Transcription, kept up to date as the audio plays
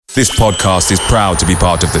This podcast is proud to be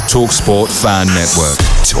part of the TalkSport Fan Network.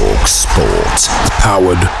 TalkSport.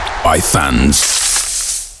 Powered by fans.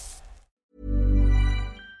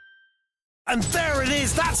 And there it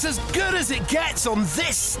is, that's as good as it gets on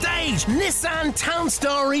this stage. Nissan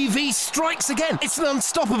Townstar EV strikes again. It's an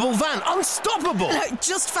unstoppable van, unstoppable.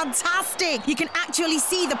 Just fantastic. You can actually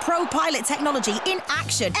see the ProPilot technology in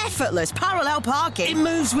action. Effortless parallel parking. It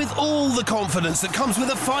moves with all the confidence that comes with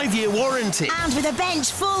a 5-year warranty. And with a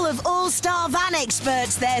bench full of all-star van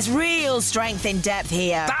experts, there's real strength in depth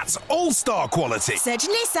here. That's all-star quality. Search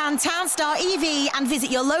Nissan Townstar EV and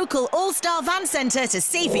visit your local all-star van centre to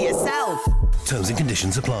see for yourself. Terms and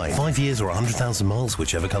conditions apply. 5 years or 100,000 miles,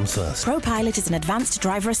 whichever comes first. ProPilot is an advanced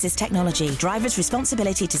driver assist technology. Driver's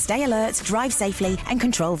responsibility to stay alert, drive safely, and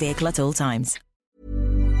control vehicle at all times.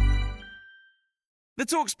 The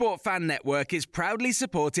TalkSport Fan Network is proudly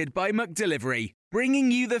supported by McDelivery, bringing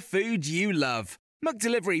you the food you love.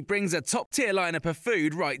 McDelivery brings a top-tier lineup of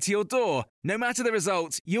food right to your door. No matter the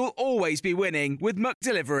result, you'll always be winning with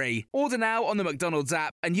McDelivery. Order now on the McDonald's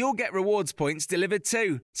app and you'll get rewards points delivered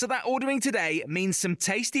too. So that ordering today means some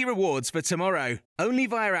tasty rewards for tomorrow. Only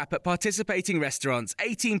via app at participating restaurants.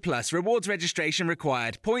 18 plus. Rewards registration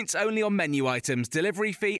required. Points only on menu items.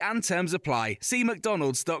 Delivery fee and terms apply. See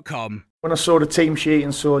mcdonalds.com. When I saw the team sheet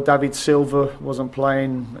and saw David Silva wasn't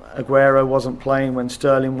playing, Aguero wasn't playing, when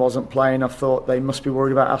Sterling wasn't playing, I thought they must be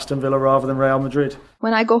worried about Aston Villa rather than Real Madrid.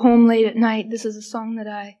 When I go home late at night, this is a song that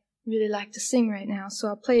I really like to sing right now, so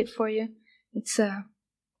I'll play it for you. It's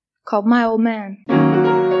called My Old Man.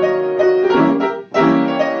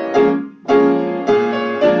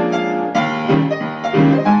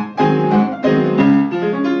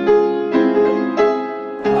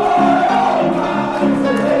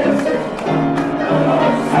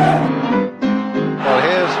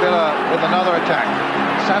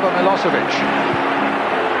 Milosevic.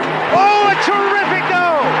 Oh, a terrific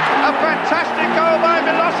goal! A fantastic goal by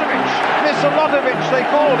Milosevic. Milosevic, they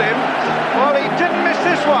called him. Well, he didn't miss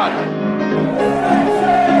this one.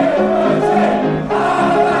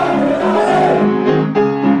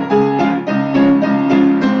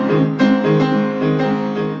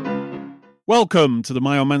 Welcome to the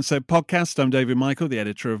My Old Man Said podcast. I'm David Michael, the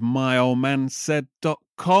editor of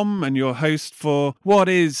myoldmansaid.com and your host for what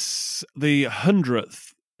is the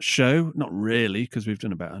 100th show. Not really, because we've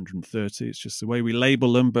done about 130. It's just the way we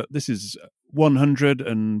label them, but this is 100,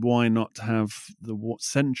 and why not have the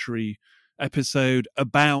century episode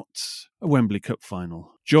about a Wembley Cup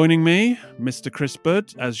final. Joining me, Mr. Chris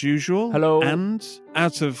Budd, as usual. Hello. And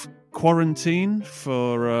out of quarantine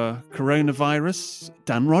for coronavirus,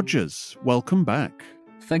 Dan Rogers. Welcome back.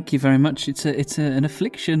 Thank you very much. It's an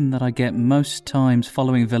affliction that I get most times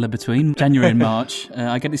following Villa between January and March.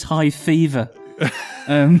 I get this high fever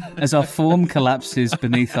as our form collapses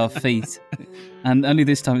beneath our feet. And only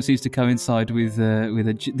this time it seems to coincide with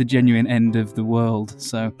the genuine end of the world.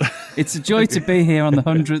 So it's a joy to be here on the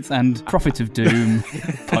 100th and Prophet of Doom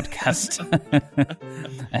podcast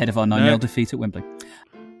ahead of our 9-0 defeat at Wembley.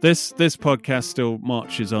 This podcast still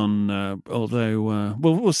marches on, although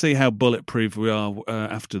we'll see how bulletproof we are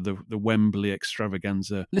after the Wembley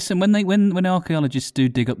extravaganza. Listen, when archaeologists do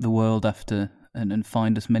dig up the world after and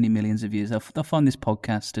find us many millions of years, they'll find this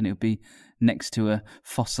podcast and it'll be next to a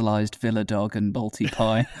fossilised Villa dog and Balti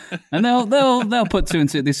pie, and they'll put two and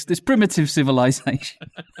two this primitive civilization.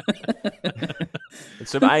 And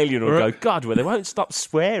some alien will go, God, well, they won't stop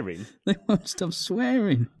swearing. They won't stop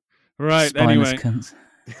swearing. Right, Spineless anyway. cunts.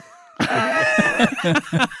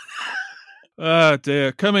 Oh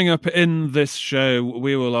dear. Coming up in this show,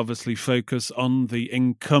 we will obviously focus on the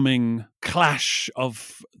incoming clash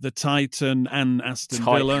of the Titan and Aston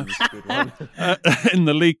Villa in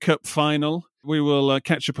the League Cup final. We will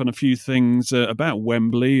catch up on a few things about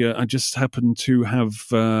Wembley. I just happened to have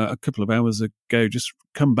a couple of hours ago just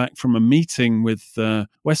come back from a meeting with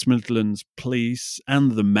West Midlands Police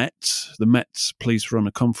and the Met. The Met Police were on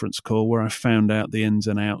a conference call where I found out the ins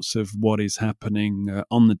and outs of what is happening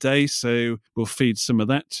on the day. So we'll feed some of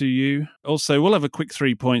that to you. Also, we'll have a quick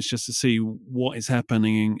 3 points just to see what is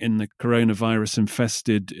happening in the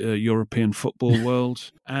coronavirus-infested European football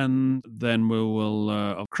world. And then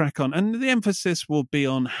we'll crack on. And the emphasis will be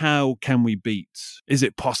on how can we beat? Is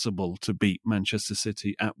it possible to beat Manchester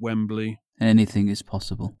City at Wembley? Anything is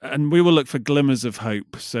possible. And we will look for glimmers of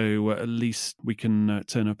hope, so at least we can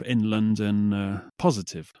turn up in London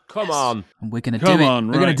positive. Come on. And we're going to do it.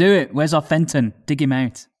 We're going to do it. Where's our Fenton? Dig him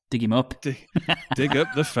out. Dig him up. Dig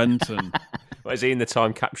up the Fenton. Well, is he in the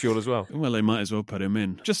time capsule as well? Well, they might as well put him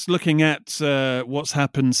in. Just looking at what's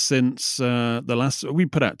happened since the last... We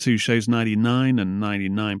put out 2 shows, 99 and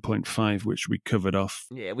 99.5, which we covered off.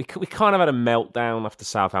 Yeah, we kind of had a meltdown after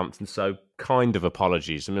Southampton, so kind of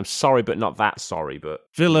apologies. I mean, I'm sorry, but not that sorry. But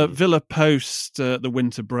Villa post the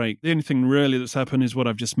winter break. The only thing really that's happened is what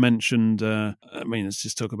I've just mentioned. Let's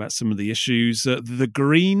just talk about some of the issues. The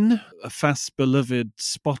Green, a fast beloved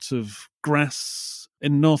spot of grass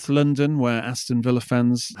in North London, where Aston Villa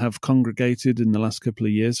fans have congregated in the last couple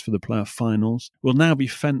of years for the playoff finals, will now be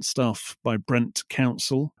fenced off by Brent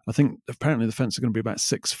Council. I think apparently the fence is going to be about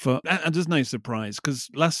 6 foot. And there's no surprise, because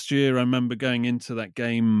last year I remember going into that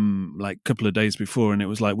game like a couple of days before, and it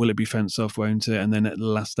was like, will it be fenced off, won't it? And then at the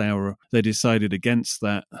last hour, they decided against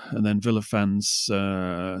that. And then Villa fans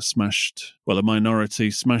a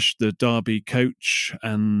minority smashed the Derby coach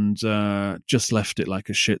and just left it like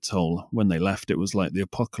a shithole. When they left, it was like the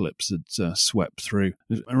apocalypse had swept through.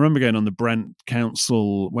 I remember going on the Brent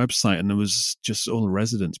Council website, and there was just all the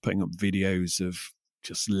residents putting up videos of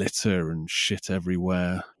just litter and shit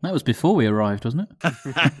everywhere. That was before we arrived, wasn't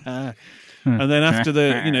it? And then after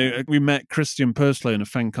we met Christian Purslow in a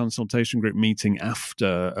fan consultation group meeting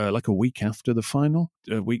after, like a week after the final,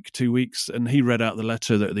 2 weeks, and he read out the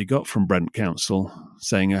letter that they got from Brent Council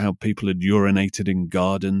saying how people had urinated in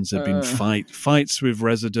gardens, had been fights with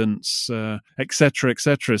residents, etc.,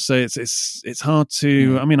 etc. So it's hard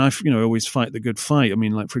to. I mean, I always fight the good fight. I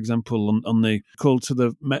mean, like for example, on the call to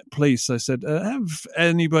the Met Police, I said, have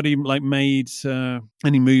anybody made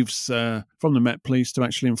any moves from the Met Police to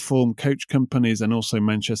actually inform coach companies and also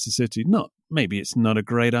Manchester City? Maybe it's not a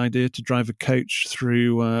great idea to drive a coach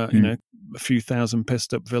through, a few thousand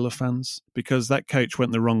pissed up Villa fans, because that coach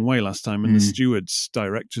went the wrong way last time and the stewards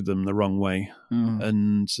directed them the wrong way.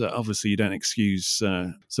 And obviously you don't excuse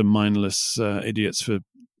some mindless idiots for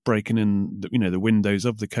breaking in the windows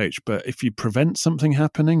of the coach. But if you prevent something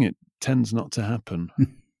happening, it tends not to happen.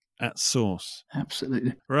 At source.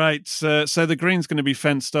 Absolutely. Right. So the Green's going to be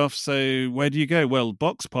fenced off. So where do you go? Well,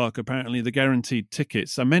 Box Park, apparently the guaranteed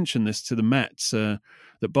tickets. I mentioned this to the Mets,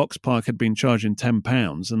 that Box Park had been charging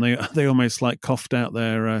 £10, and they almost coughed out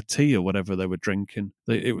their tea or whatever they were drinking.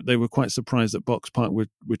 They were quite surprised that Box Park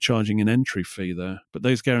were charging an entry fee there. But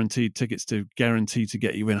those guaranteed tickets to guarantee to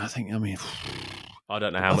get you in, I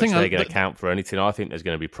don't know how much they're going to count for anything. I think there's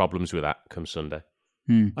going to be problems with that come Sunday.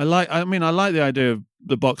 I like the idea of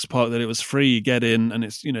the Box Park, that it was free, you get in, and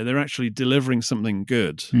it's they're actually delivering something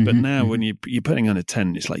good. Mm-hmm, but now when you're putting on a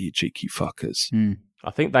tent, it's like, you cheeky fuckers. I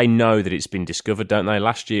think they know that it's been discovered, don't they?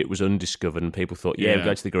 Last year it was undiscovered, and people thought,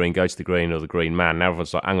 go to the Green, or the Green Man. Now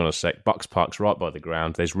everyone's like, hang on a sec, Box Park's right by the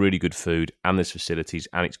ground. There's really good food, and there's facilities,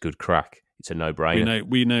 and it's good crack. It's a no-brainer.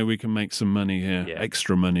 We know we can make some money here. Yeah.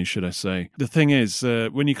 Extra money, should I say. The thing is,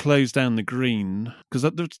 when you close down the Green, because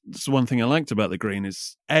that's one thing I liked about the Green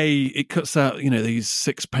is, it cuts out, these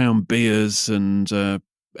 £6 beers and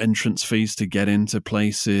entrance fees to get into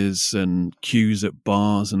places and queues at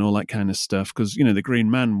bars and all that kind of stuff. Because, the Green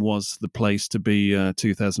Man was the place to be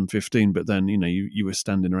 2015, but then, you were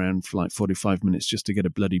standing around for 45 minutes just to get a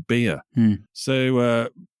bloody beer. So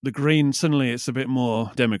the Green, suddenly it's a bit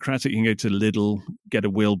more democratic. You can go to Lidl, get a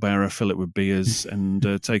wheelbarrow, fill it with beers and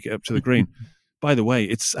take it up to the Green. By the way,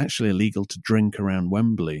 it's actually illegal to drink around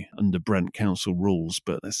Wembley under Brent Council rules,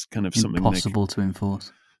 but that's kind of something impossible to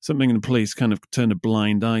enforce. Something the police kind of turned a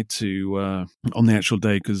blind eye to on the actual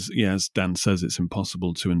day because, as Dan says, it's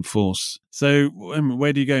impossible to enforce. So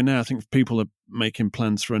where do you go now? I think people are making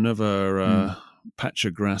plans for another patch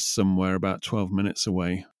of grass somewhere about 12 minutes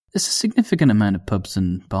away. There's a significant amount of pubs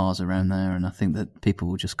and bars around there, and I think that people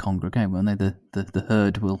will just congregate, won't they? The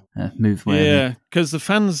herd will move where. Yeah, because the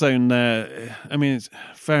fan zone there, it's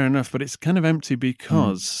fair enough, but it's kind of empty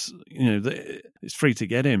because, it's free to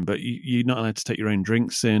get in, but you're not allowed to take your own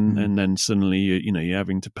drinks in, and then suddenly, you're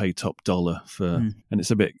having to pay top dollar for, and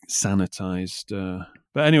it's a bit sanitized.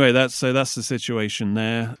 But anyway, that's the situation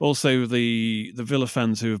there. Also, the Villa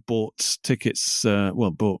fans who have bought tickets,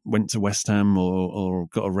 went to West Ham or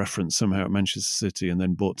got a reference somehow at Manchester City and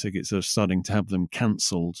then bought tickets, are starting to have them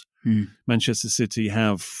cancelled. Manchester City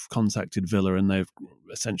have contacted Villa and they've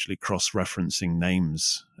essentially cross-referencing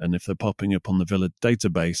names. And if they're popping up on the Villa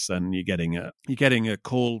database, then you're getting a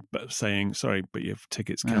call saying, sorry, but your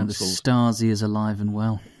ticket's cancelled. The Stasi is alive and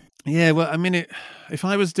well. Yeah, well, if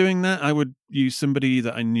I was doing that, I would use somebody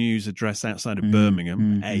that I knew's address outside of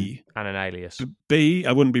Birmingham, A. And an alias. B,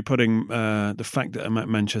 I wouldn't be putting the fact that I'm at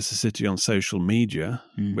Manchester City on social media,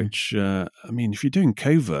 which, if you're doing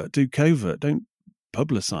covert, do covert. Don't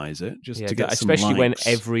publicise it just to get some likes. Especially when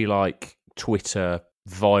every, Twitter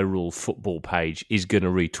viral football page is going to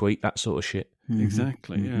retweet that sort of shit.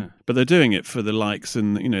 Exactly, yeah. But they're doing it for the likes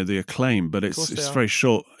and the acclaim. But it's very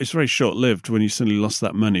short. It's very short-lived when you suddenly lost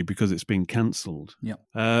that money because it's been cancelled. Yeah.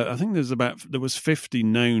 I think there was 50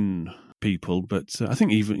 known people, but I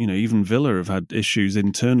think even Villa have had issues,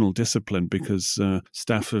 internal discipline, because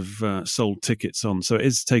staff have sold tickets on. So it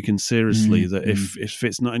is taken seriously that if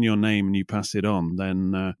it's not in your name and you pass it on,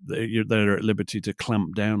 then they're at liberty to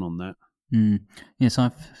clamp down on that. Yes,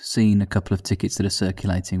 I've seen a couple of tickets that are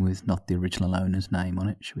circulating with not the original owner's name on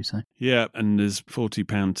it, should we say? Yeah, and there's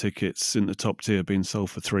 £40 tickets in the top tier being sold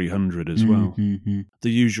for £300 as well. The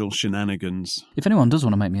usual shenanigans. If anyone does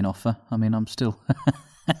want to make me an offer, I mean, I'm still...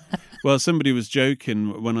 Well, somebody was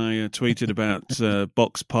joking when I tweeted about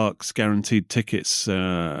Box Park's guaranteed tickets,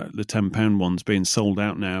 the £10 ones being sold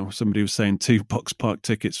out now. Somebody was saying 2 Box Park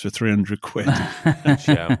tickets for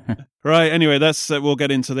 £300. Right, anyway, we'll get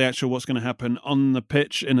into the actual what's going to happen on the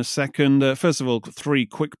pitch in a second. First of all, 3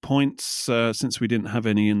 quick points, since we didn't have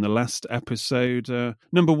any in the last episode.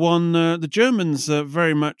 Number 1, the Germans are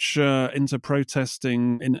very much into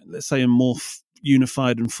protesting in, let's say, a more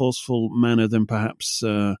unified and forceful manner than perhaps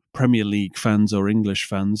Premier League fans or English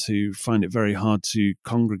fans, who find it very hard to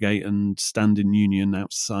congregate and stand in union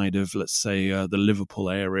outside of, let's say, the Liverpool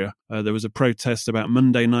area. There was a protest about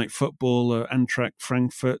Monday Night Football, Eintracht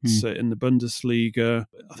Frankfurt in the Bundesliga.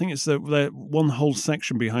 I think it's the one whole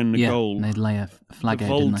section behind the goal. They'd lay a flag out,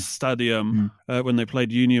 didn't they? Stadium, when they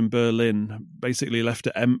played Union Berlin, basically left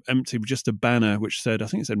it empty with just a banner which said, I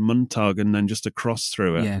think it said Montag, and then just a cross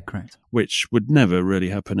through it. Yeah, correct. Which would never really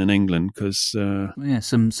happen in England because...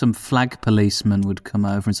 some flag policeman would come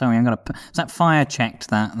over and say, I'm going to... Is that fire checked,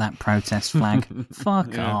 that protest flag?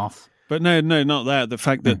 Fuck off. But no, not that. The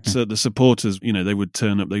fact that the supporters, they would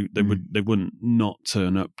turn up. They wouldn't not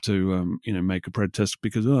turn up to, make a protest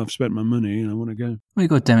because I've spent my money and I want to go. Well, you've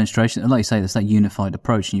got a demonstration, like you say, there's that unified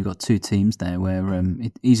approach, and you've got 2 teams there where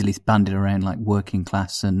it easily banded around like working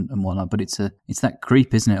class and whatnot. But it's that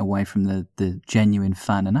creep, isn't it, away from the genuine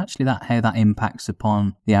fan, and actually how that impacts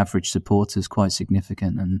upon the average supporter is quite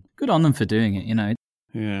significant. And good on them for doing it,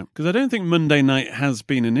 Yeah, because I don't think Monday night has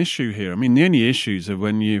been an issue here. I mean, the only issues are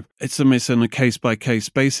when it's almost on a case-by-case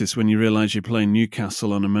basis when you realise you're playing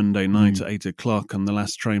Newcastle on a Monday night at 8 o'clock and the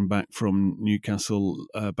last train back from Newcastle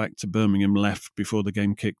back to Birmingham left before the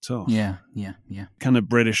game kicked off. Yeah. Kind of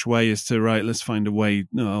British way is to, let's find a way,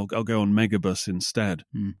 no, I'll go on Megabus instead,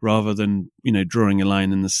 rather than, drawing a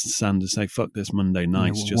line in the sand and say, fuck this Monday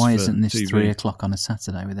night. Yeah, why isn't this TV. 3 o'clock on a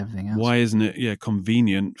Saturday with everything else? Why isn't it,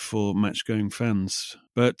 convenient for match-going fans?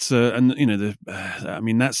 But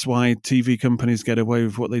that's why TV companies get away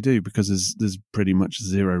with what they do, because there's pretty much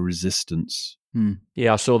zero resistance.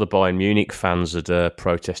 Yeah, I saw the Bayern Munich fans had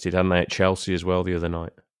protested, hadn't they, at Chelsea as well the other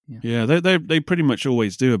night. Yeah, they pretty much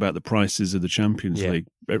always do about the prices of the Champions League.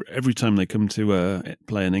 Every time they come to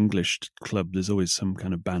play an English club, there's always some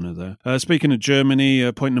kind of banner there. Speaking of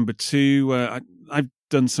Germany, point number 2, I've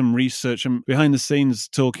done some research. I'm behind the scenes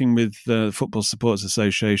talking with the Football Supporters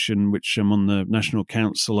Association, which I'm on the National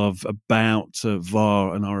Council of, about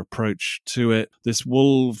VAR and our approach to it. This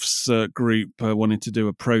Wolves group wanted to do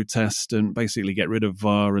a protest and basically get rid of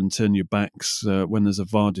VAR and turn your backs when there's a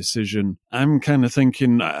VAR decision. I'm kind of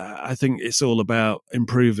thinking, I think it's all about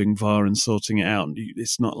improving VAR and sorting it out.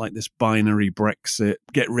 It's not like this binary Brexit,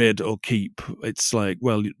 get rid or keep. It's like,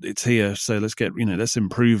 well, it's here, so let's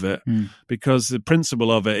improve it. Because the principle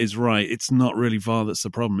of it is right. It's not really VAR that's the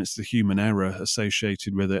problem. It's the human error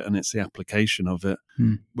associated with it, and it's the application of it,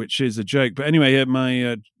 which is a joke. But anyway,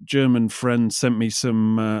 my German friend sent me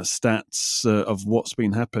some stats of what's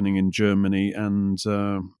been happening in Germany, and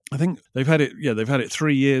I think they've had it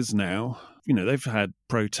 3 years now. They've had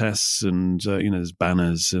protests and, there's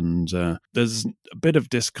banners and there's a bit of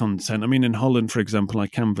discontent. I mean, in Holland, for example, I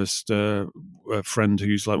canvassed a friend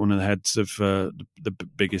who's like one of the heads of the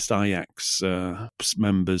biggest Ajax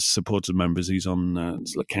supporter members. He's on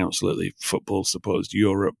the council at the Football Supporters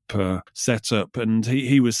Europe setup. And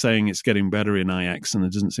he was saying it's getting better in Ajax and there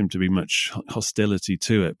doesn't seem to be much hostility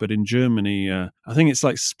to it. But in Germany, I think it's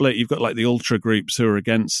like split. You've got like the ultra groups who are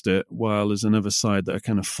against it, while there's another side that are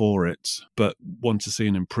kind of for it, but want to see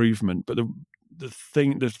an improvement. But the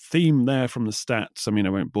theme there from the stats, I mean, I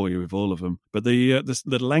won't bore you with all of them, but the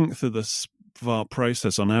length of the VAR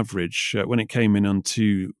process on average, when it came in on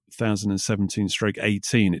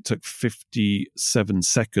 2017/18, it took 57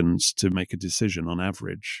 seconds to make a decision on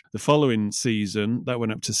average. The following season, that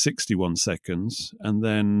went up to 61 seconds. And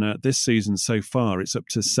then this season so far, it's up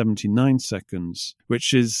to 79 seconds,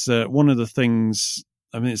 which is one of the things.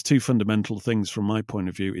 I mean, it's 2 fundamental things from my point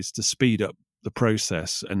of view, is to speed up the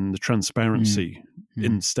process and the transparency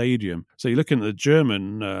in stadium. So you're looking at the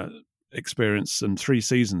German experience, and 3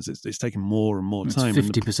 seasons, it's taken more and more time. It's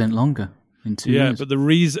 50% longer in 2 years. Yeah, but the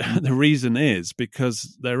reason is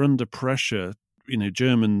because they're under pressure. You know,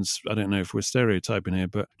 Germans, I don't know if we're stereotyping here,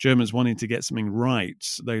 but Germans wanting to get something right,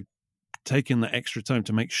 they're taking the extra time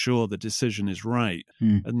to make sure the decision is right.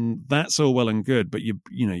 And that's all well and good, but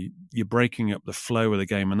you're breaking up the flow of the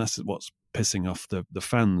game, and that's what's pissing off the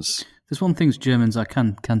fans. There's one thing Germans, I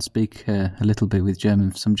can speak a little bit with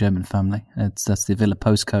some German family. That's the Villa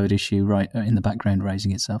postcode issue right in the background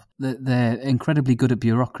raising itself. They're incredibly good at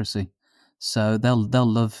bureaucracy. So they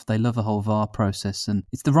love a whole VAR process, and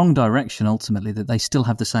it's the wrong direction ultimately. That they still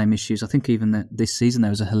have the same issues. I think even this season there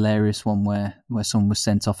was a hilarious one where someone was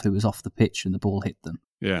sent off who was off the pitch and the ball hit them.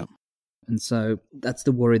 Yeah, and so that's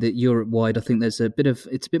the worry that Europe wide. I think it's a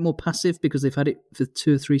bit more passive because they've had it for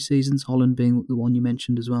 2 or 3 seasons. Holland being the one you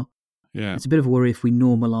mentioned as well. Yeah, it's a bit of a worry if we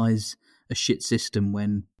normalise a shit system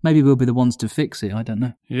when maybe we'll be the ones to fix it. I don't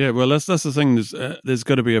know. Yeah, well, that's the thing. There's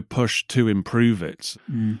got to be a push to improve it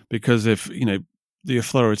because if the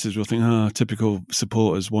authorities will think, typical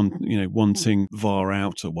supporters wanting VAR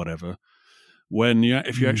out or whatever. When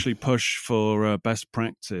if you actually push for best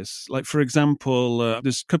practice, like for example,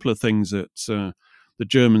 there's a couple of things that the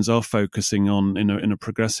Germans are focusing on in a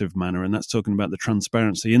progressive manner, and that's talking about the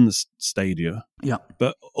transparency in the stadia. Yeah.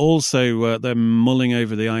 But also they're mulling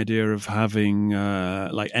over the idea of having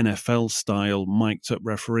like NFL-style mic'd-up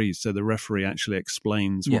referees, so the referee actually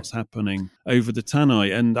explains what's happening over the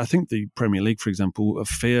tannoy. And I think the Premier League, for example, are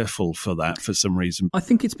fearful for that for some reason. I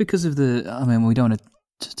think it's because of we don't want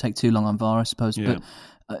to take too long on VAR, I suppose, but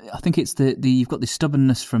I think it's the you've got this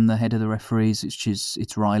stubbornness from the head of the referees,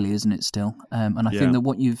 it's Riley, isn't it? Still, and I think that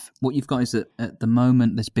what you've got is that at the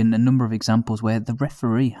moment there's been a number of examples where the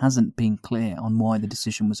referee hasn't been clear on why the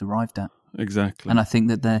decision was arrived at. Exactly. And I think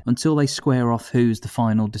that until they square off who's the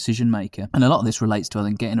final decision maker, and a lot of this relates to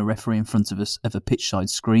getting a referee in front of a pitch side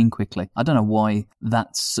screen quickly. I don't know why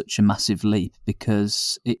that's such a massive leap,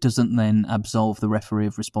 because it doesn't then absolve the referee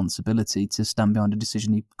of responsibility to stand behind a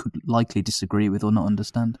decision he could likely disagree with or not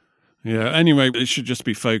understand. Yeah, anyway, it should just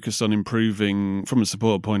be focused on improving, from a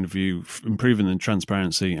supporter point of view, improving the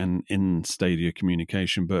transparency and in-stadia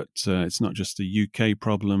communication. But it's not just a UK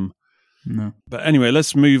problem. No. But anyway,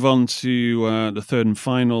 let's move on to the third and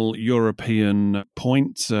final European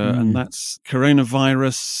point, and that's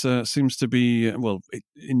coronavirus seems to be,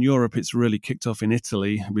 in Europe it's really kicked off in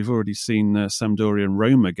Italy. We've already seen Sampdoria and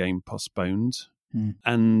Roma game postponed.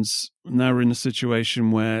 And now we're in a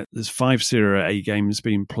situation where there's 5 Serie A games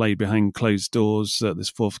being played behind closed doors this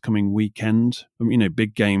forthcoming weekend.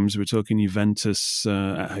 Big games. We're talking Juventus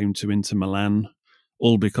at home to Inter Milan,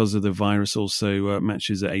 all because of the virus. Also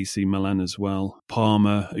matches at AC Milan as well.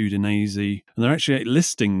 Parma, Udinese. And there are actually 8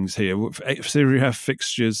 listings here. Serie A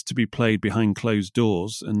fixtures to be played behind closed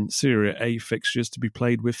doors and Serie A fixtures to be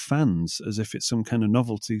played with fans, as if it's some kind of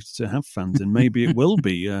novelty to have fans. And maybe it will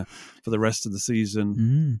be for the rest of the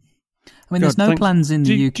season. There's no plans in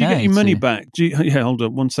the UK. Do you get your money back? Hold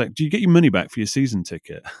on one sec. Do you get your money back for your season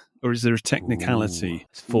ticket? Or is there a technicality?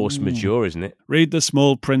 It's force majeure, isn't it? Read the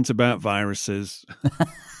small print about viruses.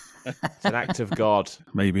 It's an act of God.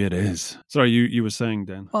 Maybe it is. Sorry, you were saying,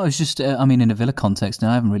 Dan. Well, it's just, in a Villa context,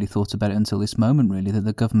 now I haven't really thought about it until this moment, really, that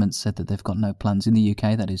the government said that they've got no plans in the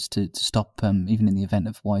UK, that is, to stop, even in the event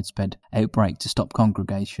of widespread outbreak, to stop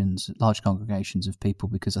large congregations of people,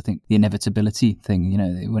 because I think the inevitability thing,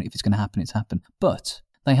 if it's going to happen, it's happened. But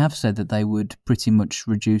they have said that they would pretty much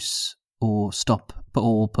reduce or stop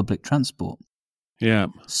all public transport. Yeah.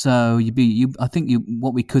 So I think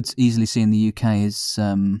what we could easily see in the UK is,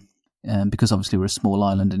 because obviously we're a small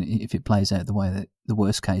island, and if it plays out the way that the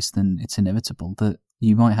worst case, then it's inevitable that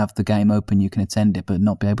you might have the game open, you can attend it, but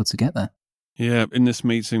not be able to get there. Yeah, in this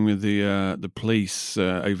meeting with the police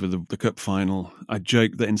over the cup final, I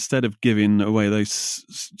joked that instead of giving away those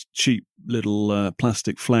cheap little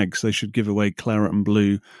plastic flags, they should give away claret and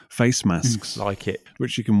blue face masks, like it,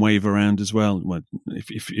 which you can wave around as well.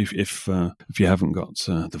 If you haven't got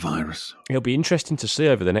the virus, it'll be interesting to see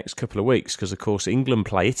over the next couple of weeks, because of course England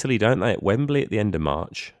play Italy, don't they, at Wembley at the end of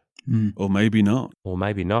March. Or maybe not.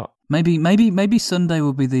 Maybe Sunday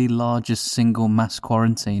will be the largest single mass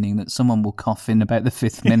quarantining, that someone will cough in about the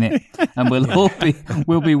 5th minute and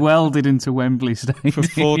we'll be welded into Wembley Stadium for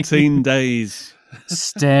 14 days,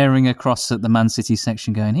 staring across at the Man City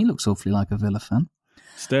section, going, he looks awfully like a Villa fan.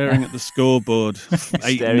 Staring at the scoreboard,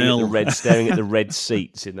 8-0. Staring at the red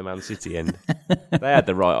seats in the Man City end. They had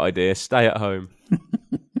the right idea. Stay at home.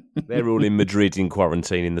 They're all in Madrid in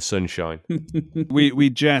quarantine in the sunshine. We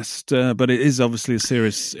jest, but it is obviously a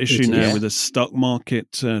serious issue now with the stock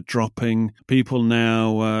market dropping. People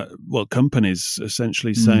now, companies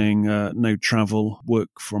essentially saying no travel, work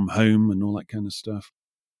from home and all that kind of stuff.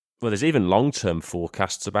 Well, there's even long-term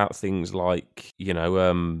forecasts about things like,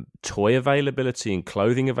 toy availability and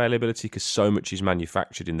clothing availability because so much is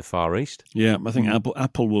manufactured in the Far East. Yeah, I think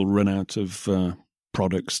Apple will run out of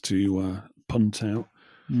products to punt out.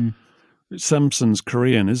 Samsung's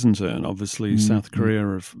Korean, isn't it? And obviously South Korea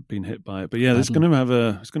have been hit by it. But yeah, it's going to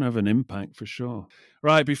have an impact for sure.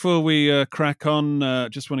 Right, before we crack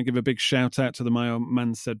on, just want to give a big shout out to the My Old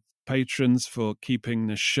Man Said patrons for keeping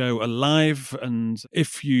the show alive. And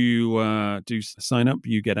if you do sign up,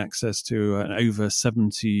 you get access to over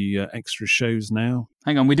 70 extra shows now.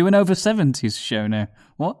 Hang on, we're doing over 70s show now.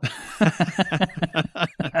 What?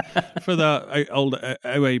 For the old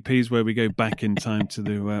OAPs where we go back in time to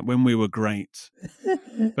the when we were great.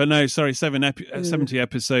 But no, sorry, 70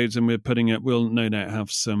 episodes, and we'll no doubt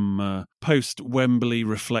have some post-Wembley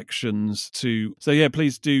reflections too. So yeah,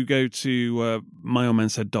 please do go to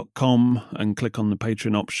myoldmansaid.com and click on the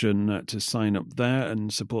Patreon option to sign up there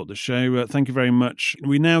and support the show. Thank you very much.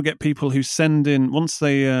 We now get people who send in, once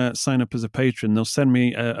they sign up as a patron, they'll send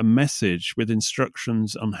me a message with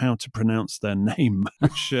instructions on how to pronounce their name,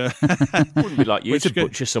 which wouldn't be like you to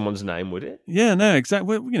butcher someone's name, would it? Yeah, no,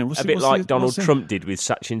 exactly. A bit like Donald Trump did with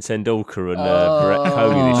Sachin Tendulkar and Virat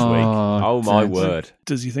Kohli this week. Oh my word!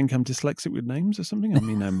 Does he think I'm dyslexic with names or something? I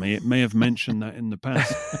mean, I may have mentioned that in the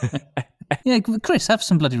past. Yeah, Chris, have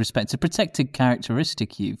some bloody respect. It's a protected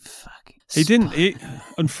characteristic, you fucking... He didn't.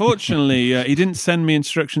 Unfortunately, he didn't send me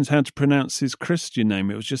instructions how to pronounce his Christian name.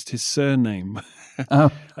 It was just his surname.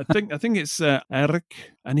 Oh, I think it's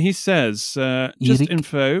Eric, and he says just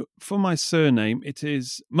info for my surname. It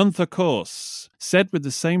is Monthacors, said with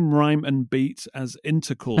the same rhyme and beat as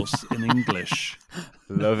intercourse in English.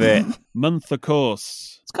 Love it.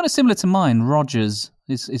 Monthacors. It's kind of similar to mine, Rogers.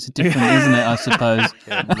 It's different, isn't it, I suppose?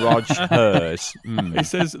 Rogers. He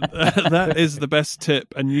says that is the best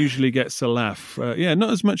tip and usually gets a laugh. Not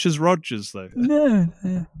as much as Rogers, though. No.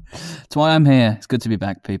 That's why I'm here. It's good to be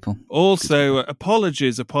back, people. Also,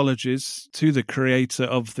 apologies to the creator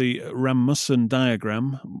of the Rasmussen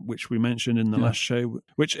diagram, which we mentioned in the last show,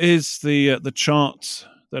 which is the chart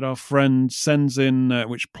that our friend sends in,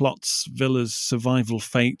 which plots Villa's survival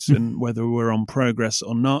fate and whether we're on progress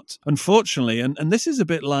or not. Unfortunately, and this is a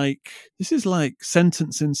bit like,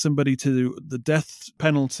 sentencing somebody to the death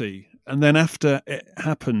penalty, and then after it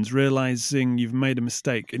happens, realizing you've made a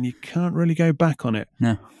mistake and you can't really go back on it.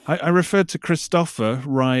 No. I referred to Christopher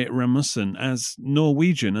Rai Rasmussen as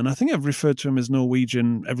Norwegian, and I think I've referred to him as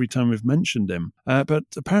Norwegian every time we've mentioned him. But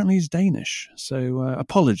apparently he's Danish, so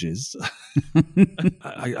apologies.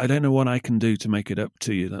 I don't know what I can do to make it up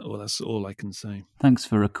to you. That's all I can say. Thanks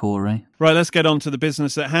for a Corey. Right, let's get on to the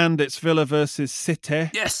business at hand. It's Villa versus City.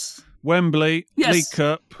 Yes. Wembley. Yes. League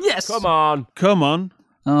Cup. Yes. Come on.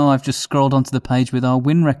 Oh, I've just scrolled onto the page with our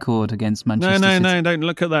win record against Manchester City. No, don't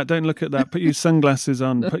look at that. Put your sunglasses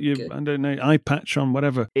on, put your, I don't know, eye patch on,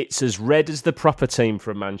 whatever. It's as red as the proper team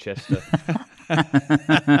from Manchester.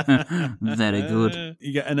 Very good.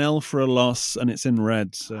 You get an L for a loss and it's in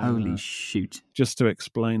red. So, holy shoot. Just to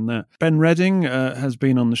explain that. Ben Redding has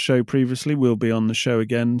been on the show previously, will be on the show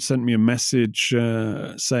again, sent me a message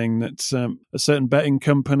saying that a certain betting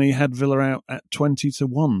company had Villa out at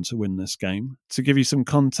 20-1 to win this game. To give you some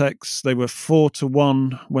context, they were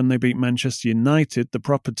 4-1 when they beat Manchester United, the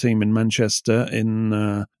proper team in Manchester, in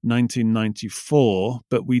 1994,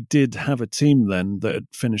 but we did have a team then that had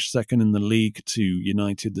finished second in the league to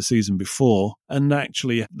United the season before, and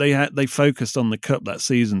actually they focused on the cup that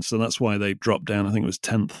season, so that's why they dropped down. I think it was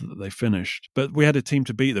 10th that they finished, but we had a team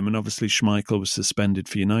to beat them, and obviously Schmeichel was suspended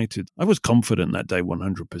for United. I was confident that day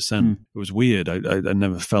 100%. It was weird. I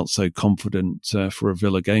never felt so confident for a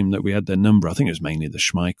Villa game that we had their number. I think it was mainly the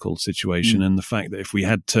Schmeichel situation and the fact that if we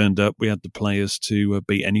had turned up, we had the players to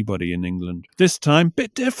beat anybody in England. This time,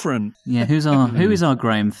 bit different. Yeah, who is our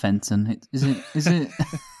Graham Fenton? Is it?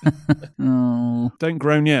 Oh. Don't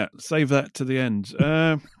groan yet. Save that to the end.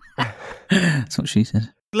 That's what she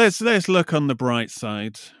said. Let's look on the bright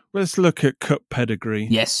side. Let's look at cup pedigree.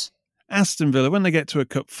 Yes. Aston Villa, when they get to a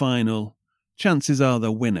cup final, chances are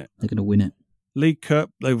they'll win it. They're going to win it. League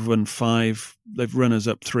Cup, they've won 5. They've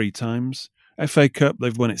runners-up 3 times. FA Cup,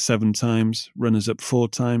 they've won it 7 times. Runners-up 4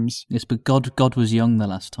 times. Yes, but God was young the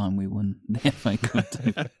last time we won the FA Cup.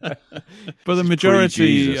 But the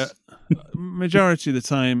majority of the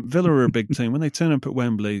time, Villa are a big team. When they turn up at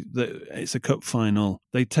Wembley, it's a cup final.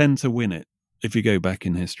 They tend to win it if you go back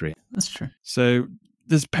in history. That's true. So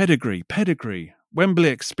there's pedigree. Wembley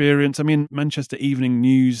experience. I mean, Manchester Evening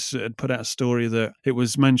News had put out a story that it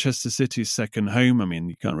was Manchester City's second home. I mean,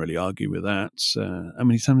 you can't really argue with that. How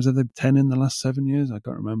many times have they 10 in the last 7 years? I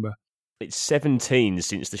can't remember. It's 17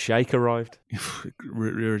 since the Sheikh arrived.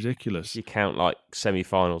 Ridiculous. You count like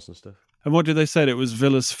semi-finals and stuff. And what did they say? It was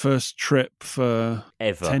Villa's first trip for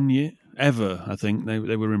ever 10 years. Ever, I think they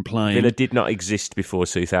were implying. Villa did not exist before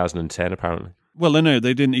 2010, apparently. Well, no,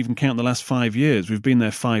 they didn't even count the last 5 years. We've been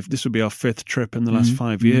there this would be our 5th trip in the last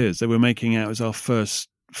 5 years. They were making out as our first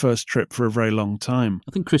trip for a very long time.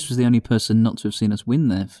 I think Chris was the only person not to have seen us win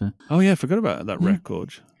there. Oh, yeah, I forgot about that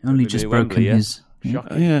record. Only just broken his...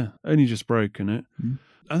 Yeah, only just broken it. And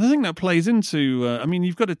I think that plays into... I mean,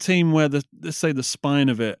 you've got a team where, let's say, the spine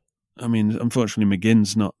of it... I mean, unfortunately,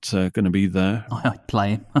 McGinn's not going to be there. I'd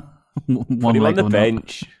play him. Put him on the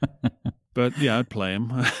bench. But yeah, I'd play him.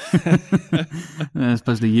 I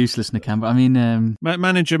suppose they're useless in the camp. I mean,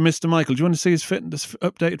 manager Mr. Michael, do you want to see his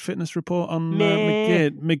updated fitness report on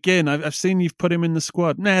McGinn? I've seen you've put him in the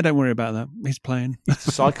squad. Nah, don't worry about that. He's playing. It's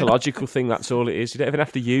a psychological thing. That's all it is. You don't even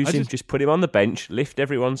have to use him. Just put him on the bench, lift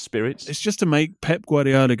everyone's spirits. It's just to make Pep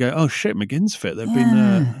Guardiola go, "Oh shit, McGinn's fit."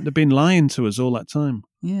 They've been lying to us all that time.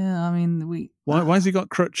 Yeah, I mean, Why has he got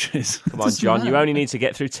crutches? Come on, John. You only need to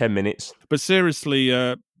get through 10 minutes. But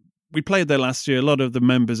seriously. We played there last year. A lot of the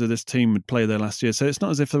members of this team would play there last year, so it's not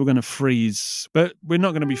as if they were going to freeze. But we're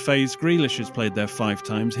not going to be phased. Grealish has played there 5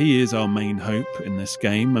 times. He is our main hope in this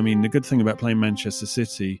game. I mean, the good thing about playing Manchester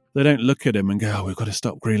City, they don't look at him and go, "Oh, we've got to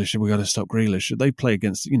stop Grealish. We've got to stop Grealish." They play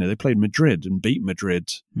against, they played Madrid and beat Madrid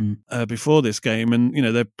before this game, and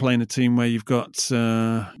they're playing a team where you've got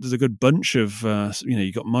there's a good bunch of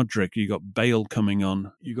you've got Modric, you've got Bale coming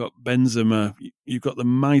on, you've got Benzema, you've got the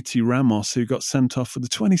mighty Ramos who got sent off for the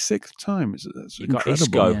 26th time. That's you got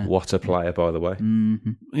Isco. What a player, by the way.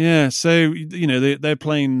 Yeah, so they're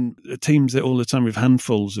playing teams that all the time with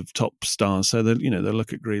handfuls of top stars. So they'll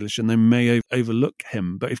look at Grealish and they may overlook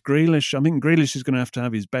him. But if I think Grealish is going to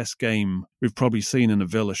have his best game we've probably seen in a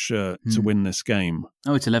Villa shirt to win this game.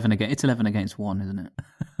 Oh, it's 11 against 1, isn't it?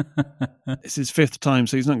 It's his 5th time,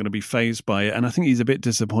 so he's not going to be fazed by it. And I think he's a bit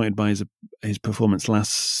disappointed by his performance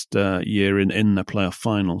last year in the playoff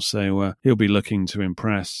final. So he'll be looking to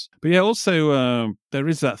impress. But yeah, also there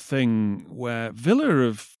is that thing where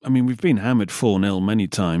Villa we've been hammered 4-0 many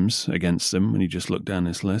times against them. When you just look down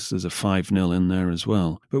this list, there's a 5-0 in there as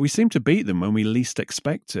well. But we seem to beat them when we least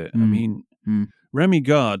expect it. I mean... Remy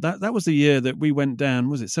Gard, that was the year that we went down,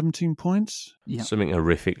 was it 17 points? Yeah. Something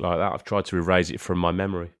horrific like that. I've tried to erase it from my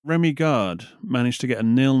memory. Remy Gard managed to get a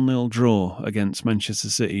 0-0 draw against Manchester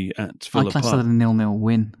City at Villa Park. I classed that as a 0-0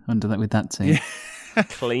 win with that team. Yeah.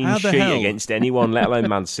 Clean sheet against anyone, let alone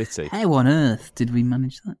Man City. How on earth did we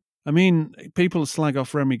manage that? I mean, people slag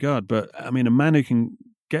off Remy Gard, but I mean, a man who can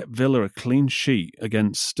get Villa a clean sheet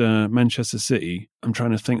against Manchester City. I'm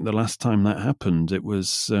trying to think the last time that happened. It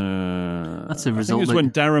was... That's a result. I think it was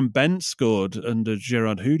when Darren Bent scored under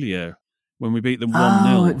Gerard Houllier when we beat them 1-0.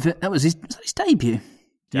 Oh, that was his debut.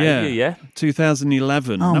 Yeah.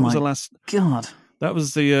 2011. Oh, that was the last... God. That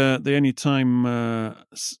was the only time...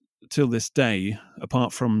 till this day,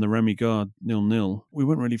 apart from the Remy Gard 0-0, we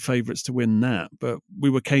weren't really favourites to win that, but we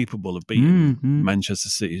were capable of beating Manchester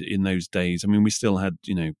City in those days. I mean, we still had,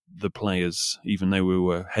 the players, even though we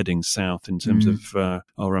were heading south in terms of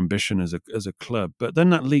our ambition as a club. But then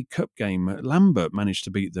that League Cup game, Lambert managed to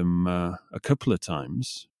beat them a couple of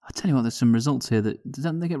times. I tell you what, there's some results here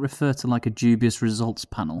don't they get referred to like a dubious results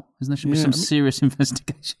panel? There should be some serious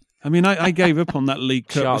investigation. I mean, I gave up on that League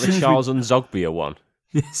Cup. The Charles and Zogbia one.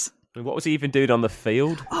 Yes. What was he even doing on the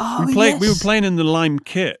field? Oh, we were playing in the Lime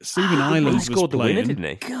kit. Stephen Island was scored playing. The winner,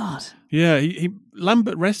 didn't he? God. Yeah,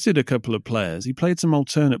 Lambert rested a couple of players. He played some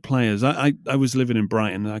alternate players. I was living in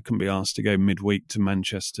Brighton and I couldn't be asked to go midweek to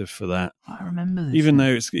Manchester for that. I remember this. Even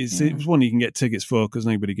though it was one you can get tickets for because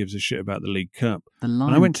nobody gives a shit about the League Cup. And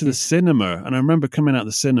I went to the cinema and I remember coming out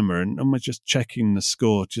the cinema and almost just checking the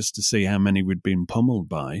score just to see how many we'd been pummeled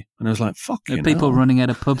by. And I was like, fucking hell. People running out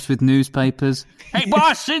of pubs with newspapers. Hey,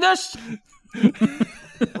 boss, see this?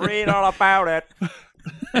 Read all about it.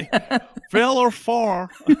 Villa 4,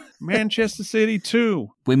 Manchester City 2.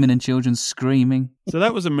 Women and children screaming. So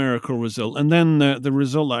that was a miracle result. And then the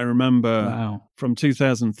result I remember from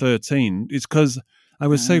 2013 is because I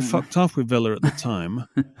was so fucked off with Villa at the time,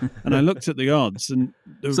 and I looked at the odds, and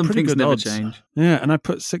there were pretty good never odds. Change. Yeah, and I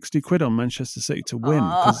put 60 quid on Manchester City to win.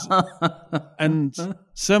 And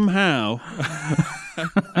somehow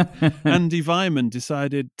Andy Weimann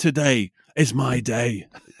decided, today is my day.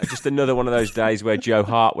 Just another one of those days where Joe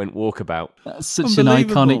Hart went walkabout. That's such an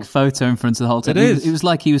iconic photo in front of the whole team. It was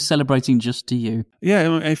like he was celebrating just to you.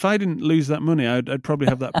 Yeah, if I didn't lose that money, I'd probably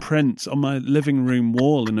have that print on my living room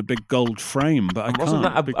wall in a big gold frame, but I Wasn't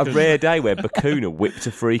can't. that a rare day where Bacuna whipped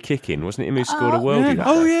a free kick in? Wasn't it him who scored a worldie that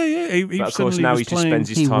day? Yeah. But of course, now he just spends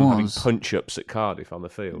his time having punch-ups at Cardiff on the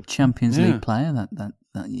field. Champions League player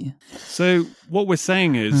that year. So what we're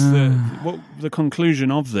saying is that what the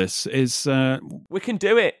conclusion of this is... we can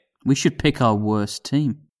do it. We should pick our worst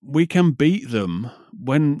team. We can beat them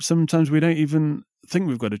when sometimes we don't even think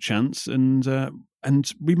we've got a chance, and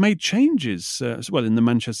we made changes as well in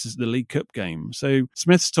the League Cup game. So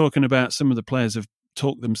Smith's talking about some of the players have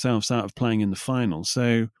talked themselves out of playing in the final.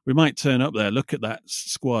 So we might turn up there, look at that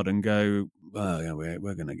squad and go, well, yeah,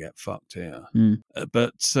 we're going to get fucked here.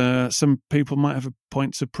 But some people might have a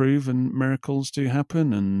point to prove, and miracles do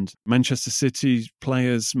happen. And Manchester City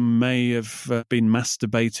players may have been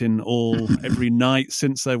masturbating every night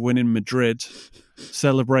since they're winning Madrid,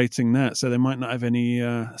 celebrating that. So they might not have any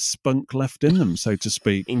spunk left in them, so to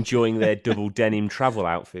speak. Enjoying their double denim travel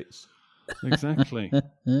outfits. Exactly.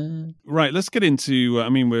 Right, let's get into,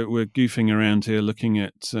 we're goofing around here looking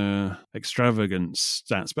at extravagant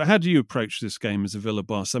stats, but how do you approach this game as a Villa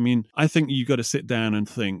boss? I mean, I think you've got to sit down and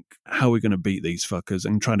think, how are we going to beat these fuckers,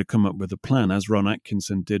 and try to come up with a plan, as Ron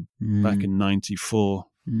Atkinson did back in 94.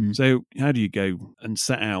 So how do you go and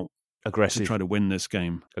set out aggressive to try to win this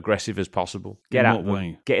game? Aggressive as possible. Get out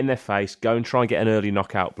way? Get in their face, go and try and get an early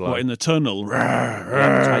knockout blow. What, in the tunnel? Take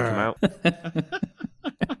them out.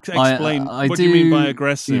 Explain, what do you mean by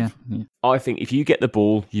aggressive? Yeah. I think if you get the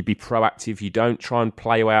ball, you be proactive. You don't try and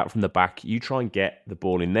play out from the back. You try and get the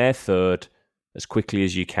ball in their third as quickly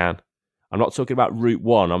as you can. I'm not talking about route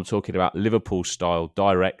one. I'm talking about Liverpool style,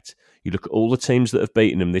 direct. You look at all the teams that have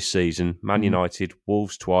beaten them this season, Man United,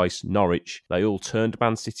 Wolves twice, Norwich. They all turned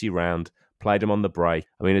Man City round, played them on the break.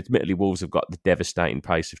 I mean, admittedly, Wolves have got the devastating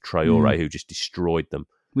pace of Traore, who just destroyed them.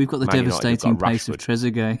 We've got the devastating pace of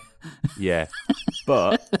Trezeguet. Yeah,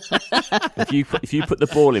 but if you put the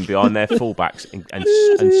ball in behind their fullbacks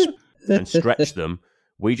and stretch them,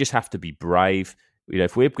 we just have to be brave. You know,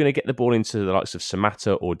 if we're going to get the ball into the likes of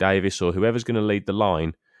Samatta or Davis or whoever's going to lead the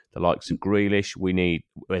line, the likes of Grealish, we need,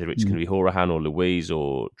 whether it's going to be Hourihane or Luiz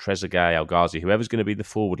or Trezeguet, El Ghazi, whoever's going to be the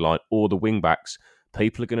forward line or the wing backs,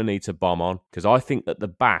 people are going to need to bomb on, because I think that the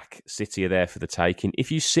back, City are there for the taking.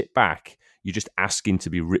 If you sit back, you're just asking to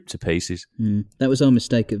be ripped to pieces. That was our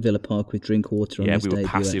mistake at Villa Park with Drinkwater on this debut. Yeah, we were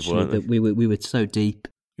passive, weren't we? We were so deep.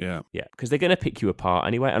 Yeah, because they're going to pick you apart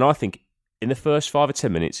anyway. And I think in the first 5 or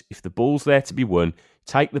 10 minutes, if the ball's there to be won,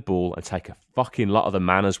 take the ball and take a fucking lot of the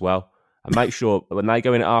man as well. And make sure when they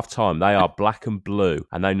go in at half-time, they are black and blue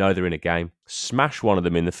and they know they're in a game. Smash one of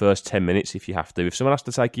them in the first 10 minutes if you have to. If someone has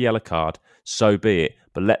to take a yellow card, so be it.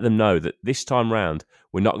 But let them know that this time round,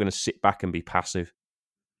 we're not going to sit back and be passive.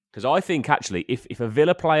 Because I think, actually, if a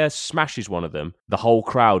Villa player smashes one of them, the whole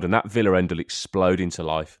crowd and that Villa end will explode into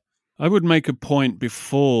life. I would make a point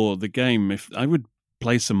before the game. If I would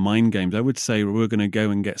play some mind games, I would say we're going to go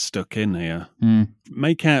and get stuck in here.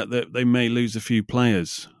 Make out that they may lose a few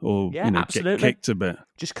players or get kicked a bit.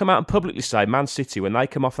 Just come out and publicly say, Man City, when they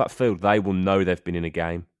come off that field, they will know they've been in a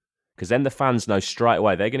game. Because then the fans know straight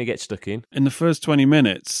away they're going to get stuck in. In the first 20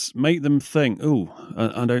 minutes, make them think,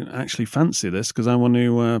 I don't actually fancy this because I want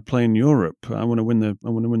to play in Europe. I want to win the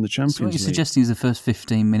Champions So what you're League. suggesting is the first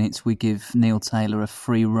 15 minutes we give Neil Taylor a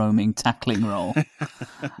free roaming tackling role.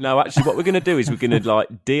 No, actually, what we're going to do is we're going to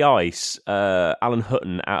de-ice Alan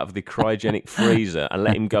Hutton out of the cryogenic freezer and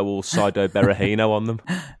let him go all Saido Berahino on them.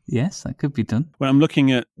 Yes, that could be done. Well, I'm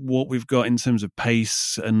looking at what we've got in terms of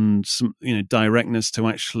pace and some, directness to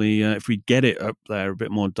actually, if we get it up there a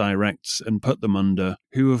bit more direct and put them under,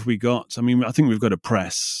 who have we got? I mean, I think we've got a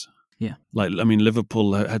press. Yeah.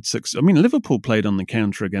 Liverpool had success. Liverpool played on the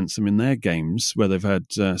counter against them in their games where they've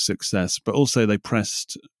had success, but also they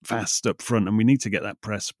pressed fast up front, and we need to get that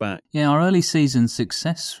press back. Yeah, our early season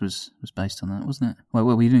success was based on that, wasn't it? Well,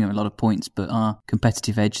 we didn't have a lot of points, but our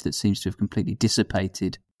competitive edge that seems to have completely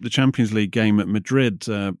dissipated. The Champions League game at Madrid,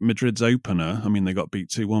 Madrid's opener, they got beat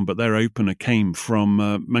 2-1, but their opener came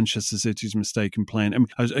from Manchester City's mistake in playing.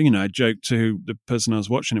 I joked to the person I was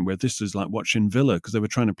watching it with, this is like watching Villa, because they were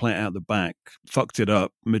trying to play it out the back, fucked it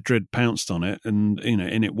up, Madrid pounced on it, and,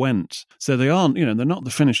 in it went. So they aren't, they're not the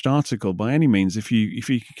finished article by any means. If you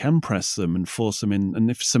can press them and force them in, and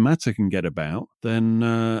if Samatta can get about, then,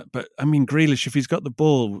 Grealish, if he's got the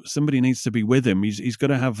ball, somebody needs to be with him. He's got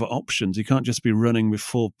to have options. He can't just be running with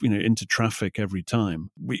four into traffic every time.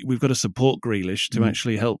 We've got to support Grealish to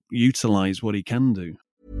actually help utilise what he can do.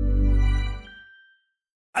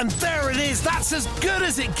 And there it is, that's as good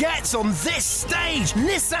as it gets on this stage.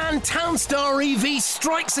 Nissan Townstar EV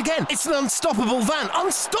strikes again. It's an unstoppable van,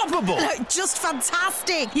 unstoppable. Just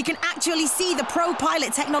fantastic. You can actually see the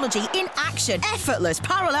ProPilot technology in action. Effortless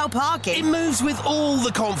parallel parking. It moves with all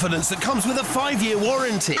the confidence that comes with a 5-year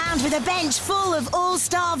warranty. And with a bench full of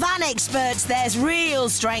all-star van experts, there's real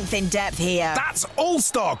strength in depth here. That's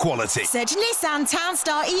all-star quality. Search Nissan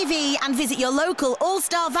Townstar EV and visit your local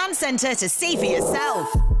all-star van centre to see for yourself.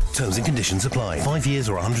 Terms and conditions apply. 5 years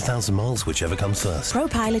or 100,000 miles, whichever comes first.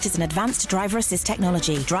 ProPilot is an advanced driver assist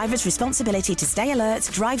technology. Driver's responsibility to stay alert,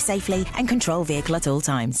 drive safely, and control vehicle at all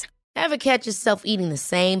times. Ever catch yourself eating the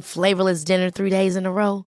same flavorless dinner 3 days in a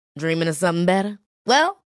row? Dreaming of something better?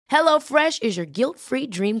 Well, HelloFresh is your guilt-free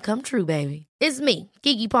dream come true, baby. It's me,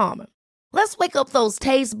 Keke Palmer. Let's wake up those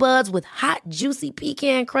taste buds with hot, juicy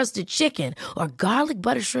pecan-crusted chicken or garlic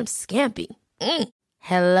butter shrimp scampi.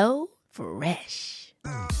 Hello Fresh.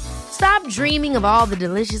 Stop dreaming of all the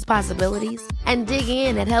delicious possibilities and dig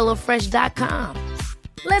in at HelloFresh.com.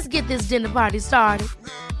 Let's get this dinner party started.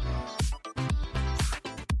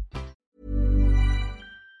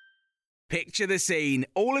 Picture the scene.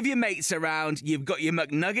 All of your mates around, you've got your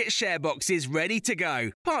McNugget share boxes ready to go.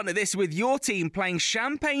 Partner this with your team playing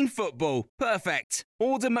champagne football. Perfect.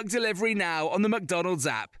 Order McDelivery now on the McDonald's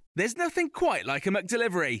app. There's nothing quite like a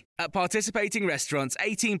McDelivery. At participating restaurants,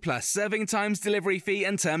 18 plus, serving times, delivery fee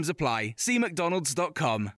and terms apply. See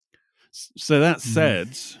mcdonalds.com. So that said,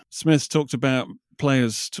 Smith talked about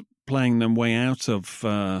players playing their way out of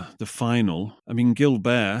the final. I mean,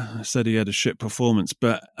 Gilbert said he had a shit performance,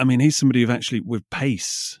 but I mean, he's somebody who actually with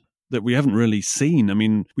pace that we haven't really seen. I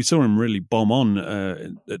mean, we saw him really bomb on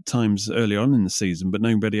at times early on in the season, but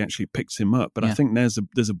nobody actually picks him up. But I think there's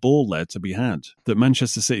a ball there to be had that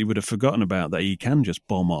Manchester City would have forgotten about, that he can just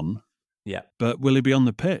bomb on. Yeah. But will he be on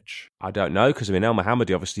the pitch? I don't know, because I mean, El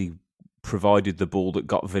Mohammadi obviously provided the ball that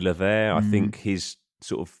got Villa there. I think his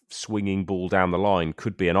sort of swinging ball down the line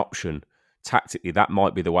could be an option. Tactically, that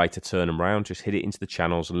might be the way to turn him around. Just hit it into the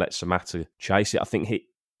channels and let Samatta chase it. I think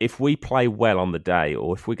if we play well on the day,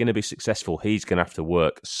 or if we're going to be successful, he's going to have to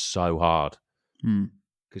work so hard,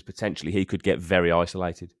 because potentially he could get very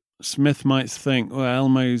isolated. Smith might think, well,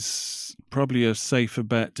 Elmo's probably a safer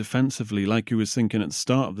bet defensively, like he was thinking at the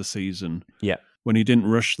start of the season. Yeah. When he didn't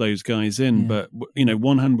rush those guys in. But, you know,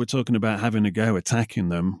 one hand we're talking about having a go attacking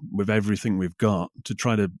them with everything we've got to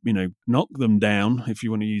try to, you know, knock them down, if you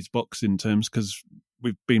want to use boxing terms, because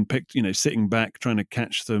we've been picked, you know, sitting back, trying to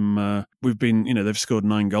catch them. We've been, you know, they've scored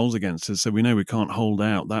 9 goals against us, so we know we can't hold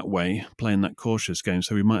out that way, playing that cautious game.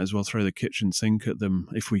 So we might as well throw the kitchen sink at them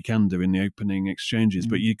if we can do in the opening exchanges.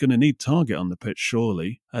 But you're going to need target on the pitch,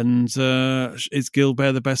 surely. And is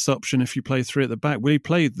Gilbert the best option if you play 3 at the back? Will he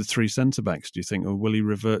play the 3 centre-backs, do you think, or will he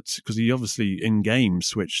revert? Because he obviously, in-game,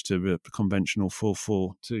 switched to a conventional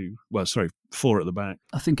 4-4-2. Well, sorry, 4 at the back.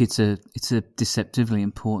 I think it's a deceptively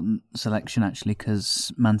important selection, actually,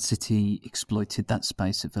 because Man City exploited that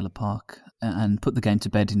space at Villa Park and put the game to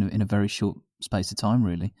bed in a very short space of time,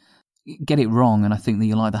 really. Get it wrong, and I think that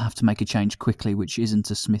you'll either have to make a change quickly, which isn't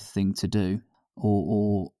a Smith thing to do,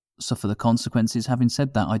 or suffer the consequences. Having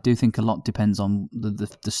said that, I do think a lot depends on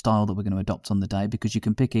the style that we're going to adopt on the day, because you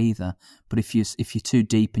can pick either, but if you're too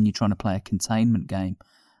deep and you're trying to play a containment game,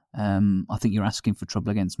 I think you're asking for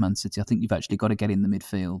trouble against Man City. I think you've actually got to get in the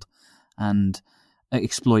midfield and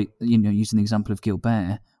exploit, you know, using the example of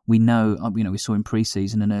Gilbert, we know, we saw in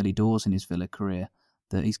pre-season and early doors in his Villa career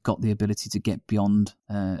that he's got the ability to get beyond,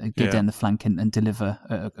 get down the flank and deliver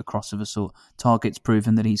a cross of a sort. Target's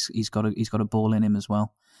proven that he's got a ball in him as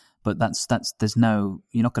well. But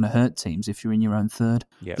you're not going to hurt teams if you're in your own third.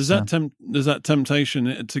 Yeah. There's that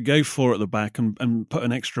temptation to go 4 at the back and put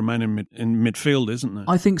an extra man in midfield, isn't there?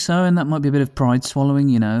 I think so, and that might be a bit of pride swallowing,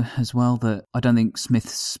 you know, as well. That I don't think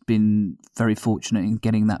Smith's been very fortunate in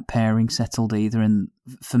getting that pairing settled either. And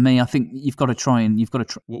for me, I think you've got to try.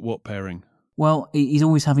 What pairing? Well, he's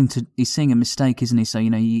always he's seeing a mistake, isn't he? So,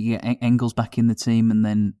 you know, you get Engels back in the team and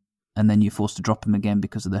then you're forced to drop him again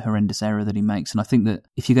because of the horrendous error that he makes. And I think that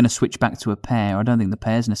if you're going to switch back to a pair, I don't think the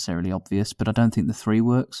pair's necessarily obvious, but I don't think the 3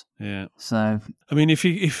 works. Yeah. So, I mean, if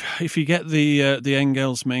you get the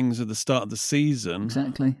Engels Mings at the start of the season,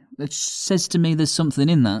 exactly, it says to me there's something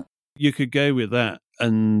in that. You could go with that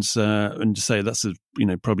and say that's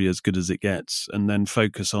probably as good as it gets, and then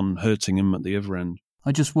focus on hurting him at the other end.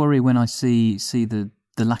 I just worry when I see the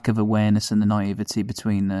lack of awareness and the naivety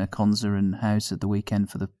between Konza and House at the weekend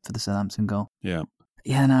for the Southampton goal. Yeah.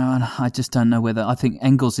 Yeah, no, I just don't know whether... I think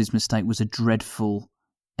Engels' mistake was a dreadful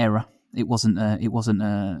error, It wasn't It wasn't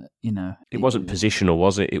positional,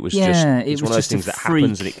 was it? It was just it's one of those things that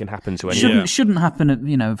happens, and it can happen to anyone. Shouldn't happen at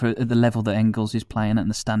at the level that Engels is playing at and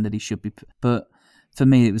the standard he should be. But for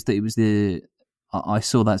me, it was the. I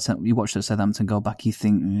saw that. You watch that Southampton goal back, you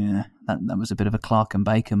think, that was a bit of a Clark and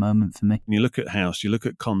Baker moment for me. When you look at House, you look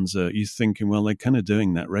at Konza, you're thinking, well, they're kind of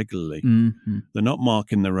doing that regularly. Mm-hmm. They're not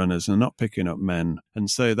marking the runners, they're not picking up men. And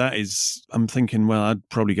so that is, I'm thinking, well, I'd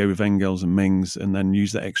probably go with Engels and Mings and then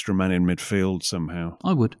use that extra man in midfield somehow.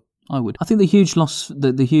 I would. I think the huge loss,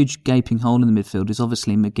 the huge gaping hole in the midfield is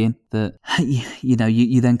obviously McGinn. That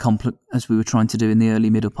you then as we were trying to do in the early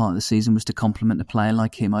middle part of the season, was to complement a player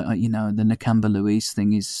like him. The Nakamba Luiz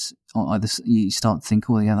thing is either you start to think,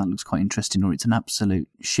 oh yeah, that looks quite interesting, or it's an absolute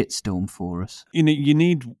shitstorm for us. You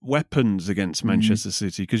need weapons against Manchester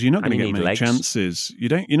City because you're not going to get many chances.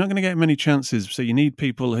 You're not going to get many chances. So you need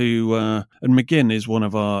people who and McGinn is one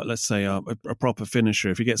of our, let's say, a proper finisher.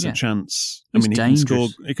 If he gets a chance,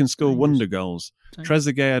 he can score wonder goals.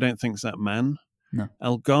 Trezeguet, I don't think is that man. No.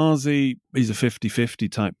 El Ghazi, he's a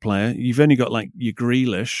 50-50 type player. You've only got like your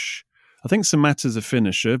Grealish. I think Samatta's a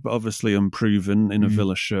finisher, but obviously unproven in a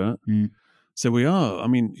Villa shirt. So we are. I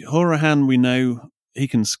mean, Horahan, we know he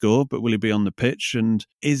can score, but will he be on the pitch? And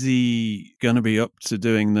is he going to be up to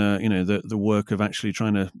doing the work of actually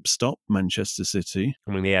trying to stop Manchester City?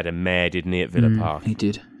 I mean, he had a mare, didn't he, at Villa Park? He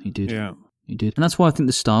did. Yeah. He did, and that's why I think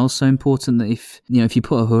the style's so important. That if you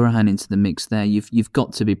put a Horahan into the mix there, you've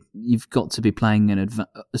got to be playing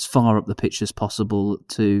as far up the pitch as possible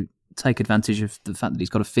to take advantage of the fact that he's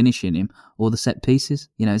got a finish in him or the set pieces.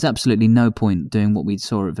 There's absolutely no point doing what we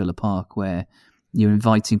saw at Villa Park where you're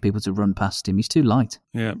inviting people to run past him. He's too light.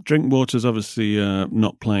 Yeah, Drinkwater's obviously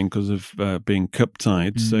not playing because of being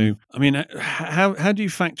cup-tied. So, I mean, how do you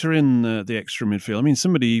factor in the extra midfield? I mean,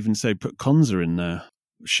 somebody even say put Konza in there,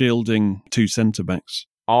 shielding two centre-backs.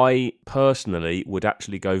 I personally would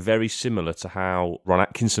actually go very similar to how Ron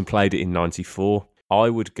Atkinson played it in 94.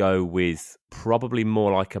 I would go with probably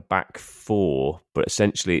more like a back four, but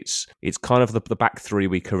essentially it's kind of the back three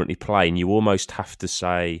we currently play, and you almost have to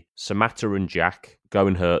say Samatta and Jack, go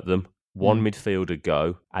and hurt them, one midfielder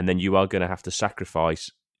go, and then you are going to have to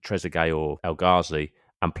sacrifice Trezeguet or El Ghazi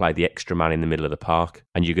and play the extra man in the middle of the park,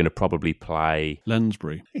 and you're going to probably play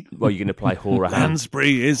Lansbury. Well, you're going to play Horahan.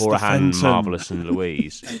 Lansbury is Horahan, the Fenton. Marvellous and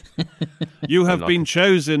Louise. You have been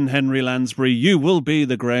chosen, Henry Lansbury. You will be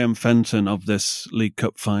the Graham Fenton of this League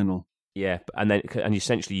Cup final. Yeah, and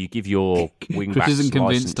essentially you give your wing backs. Chris isn't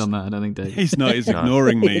convinced on that, I don't think, Dave. He's not. He's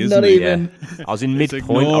ignoring me, isn't not he? Even. Yeah. I was in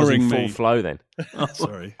mid-point. I was in full flow then. Oh,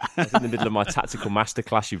 sorry. I was in the middle of my tactical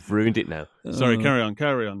masterclass. You've ruined it now. Sorry, carry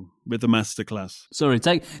on with the masterclass. Sorry,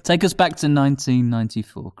 take us back to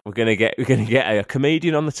 1994. We're gonna get a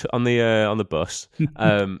comedian on the bus.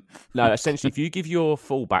 No, essentially, if you give your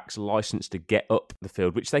fullbacks a license to get up the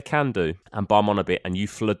field, which they can do, and bomb on a bit, and you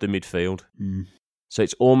flood the midfield. So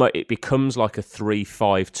it becomes like a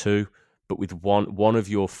 3-5-2, but with one of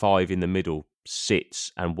your five in the middle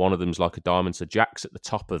sits, and one of them's like a diamond. So Jack's at the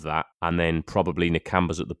top of that, and then probably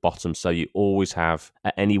Nakamba's at the bottom. So you always have,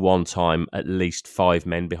 at any one time, at least five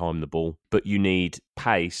men behind the ball. But you need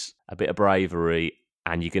pace, a bit of bravery,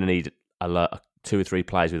 and you're going to need two or three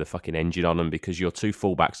players with a fucking engine on them, because your two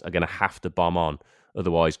fullbacks are going to have to bomb on.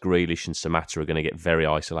 Otherwise, Grealish and Samatta are going to get very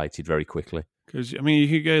isolated very quickly. Because, I mean, you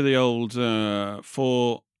could go the old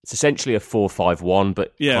 4... It's essentially a 4-5-1,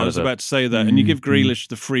 but... Yeah, I was about to say that. And you give Grealish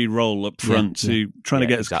the free role up front to trying to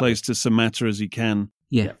get as close to Samatta as he can.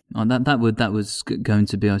 Yeah, that was going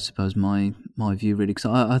to be, I suppose, my view, really. Because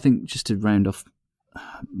I think, just to round off,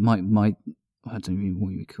 my I don't know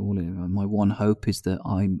what you call it. My one hope is that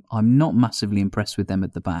I'm not massively impressed with them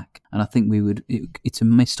at the back, and I think it's a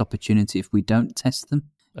missed opportunity if we don't test them.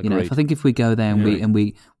 Agreed. If we go there and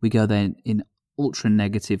we go there in ultra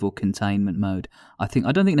negative or containment mode, I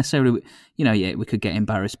don't think necessarily we could get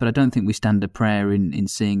embarrassed, but I don't think we stand a prayer in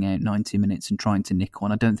seeing out 90 minutes and trying to nick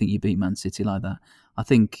one. I don't think you beat Man City like that. I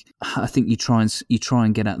think you try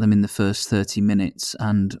and get at them in the first 30 minutes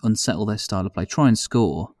and unsettle their style of play. Try and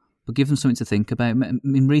score, but give them something to think about.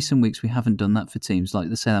 In recent weeks, we haven't done that for teams. Like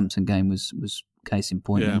the Southampton game was case in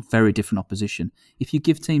point. Yeah. Very different opposition. If you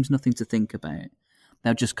give teams nothing to think about,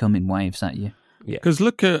 they'll just come in waves at you. Yeah. Because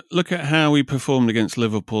look at how we performed against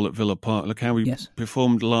Liverpool at Villa Park. Look how we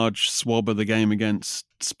performed large swab of the game against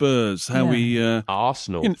Spurs. How we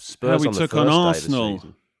Arsenal, how Spurs we on took the on first Arsenal. day of the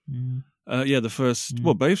season. The first,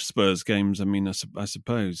 both Spurs games. I mean, I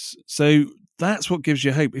suppose. So that's what gives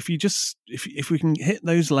you hope. If we can hit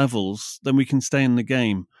those levels, then we can stay in the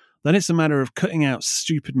game. Then it's a matter of cutting out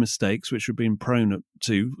stupid mistakes, which we've been prone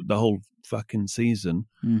to the whole fucking season.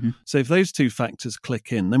 Mm-hmm. So if those two factors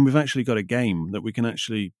click in, then we've actually got a game that we can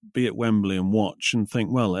actually be at Wembley and watch and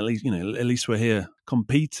think, well, at least we're here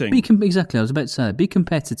competing. Exactly, I was about to say, be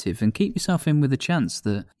competitive and keep yourself in with a chance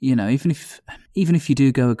that, even if you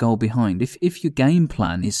do go a goal behind, if your game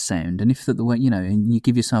plan is sound and if the way, and you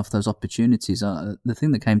give yourself those opportunities. The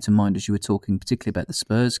thing that came to mind as you were talking particularly about the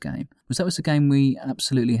Spurs game was a game we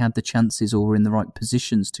absolutely had the chances or were in the right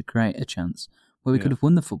positions to create a chance where we could have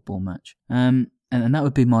won the football match. And that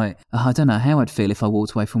would be I don't know how I'd feel if I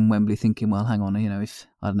walked away from Wembley thinking, well, hang on, if,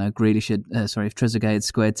 I don't know, if Trezeguet had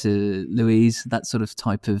squared to Luiz, that sort of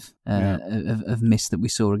type of miss that we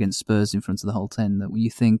saw against Spurs in front of the whole 10, that you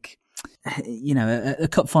think, a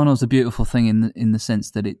cup final is a beautiful thing in the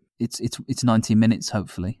sense that it's 90 minutes,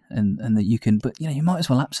 hopefully, and that you can, but, you might as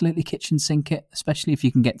well absolutely kitchen sink it, especially if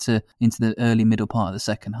you can get into the early middle part of the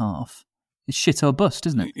second half. It's shit or bust,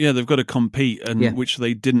 isn't it? Yeah, they've got to compete, which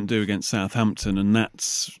they didn't do against Southampton. And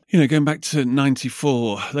that's, going back to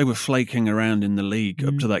 94, they were flaking around in the league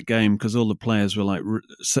up to that game because all the players were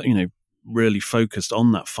really focused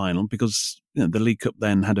on that final because the League Cup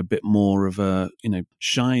then had a bit more of a,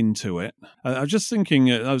 shine to it. I was just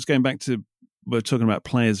thinking, I was going back to, we're talking about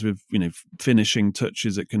players with, finishing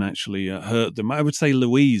touches that can actually hurt them. I would say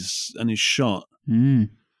Luiz and his shot.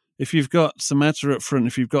 If you've got Samatta up front,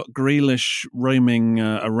 if you've got Grealish roaming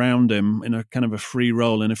around him in a kind of a free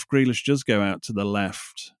roll, and if Grealish does go out to the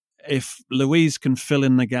left, if Luiz can fill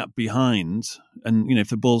in the gap behind, and if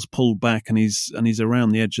the ball's pulled back and he's around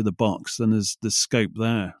the edge of the box, then there's scope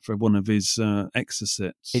there for one of his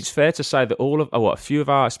exorcits. It's fair to say that a few of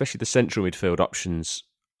our, especially the central midfield options,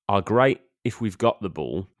 are great if we've got the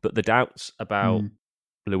ball, but the doubts about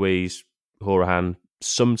Luiz, Hourihane,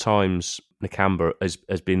 sometimes Nakamba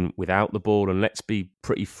has been without the ball, and let's be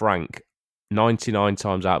pretty frank, 99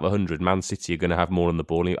 times out of 100, Man City are going to have more on the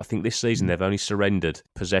ball. I think this season they've only surrendered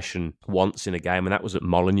possession once in a game, and that was at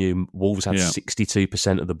Molineux. Wolves had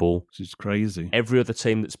 62% of the ball. Which is crazy. Every other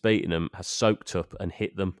team that's beaten them has soaked up and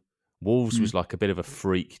hit them. Wolves was like a bit of a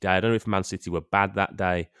freak day. I don't know if Man City were bad that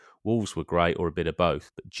day, Wolves were great, or a bit of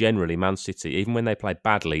both. But generally, Man City, even when they play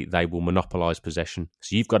badly, they will monopolise possession.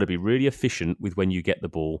 So you've got to be really efficient with when you get the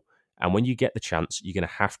ball. And when you get the chance, you're going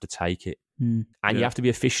to have to take it. And you have to be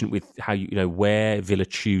efficient with how where Villa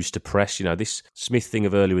choose to press. This Smith thing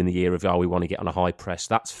of earlier in the year of, we want to get on a high press.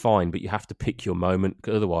 That's fine, but you have to pick your moment.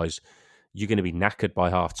 Otherwise, you're going to be knackered by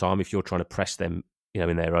half time if you're trying to press them,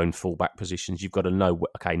 in their own fullback positions. You've got to know,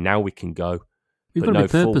 okay, now we can go. We've but got know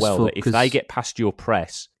to be full well that purposeful, if they get past your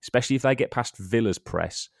press, especially if they get past Villa's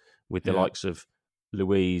press with the likes of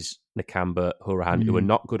Luiz, Nakamba, Hourihane, who are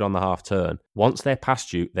not good on the half turn, once they're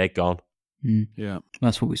past you, they're gone. Yeah,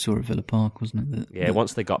 that's what we saw at Villa Park, wasn't it?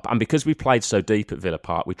 Once they got, and because we played so deep at Villa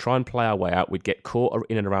Park, we try and play our way out. We'd get caught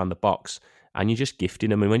in and around the box, and you're just gifting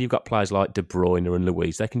them. And when you've got players like De Bruyne and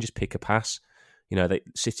Luiz, they can just pick a pass.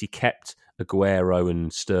 City kept Aguero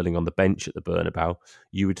and Sterling on the bench at the Bernabeu.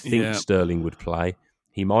 You would think Sterling would play.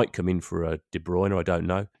 He might come in for a De Bruyne, I don't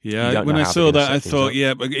know. Yeah, when I saw that, I thought,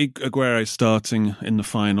 but Aguero's starting in the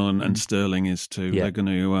final, and Sterling is too. Yeah. They're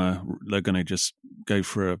going to just go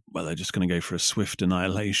for they're just going to go for a swift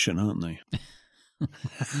annihilation, aren't they?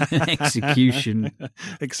 Execution,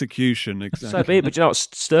 exactly. So be it, but you know what?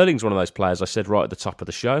 Sterling's one of those players I said right at the top of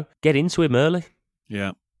the show. Get into him early.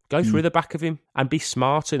 Yeah. Go through the back of him and be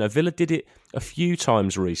smart. Villa did it a few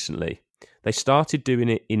times recently. They started doing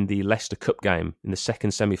it in the Leicester Cup game, in the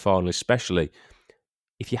second semi-final especially.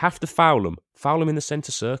 If you have to foul them in the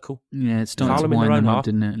centre circle. Yeah, it started to wind them up,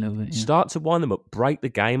 didn't it, a little bit? Yeah. Start to wind them up, break the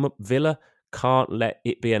game up. Villa can't let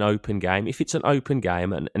it be an open game. If it's an open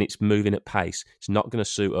game and it's moving at pace, it's not going to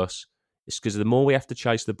suit us. It's because the more we have to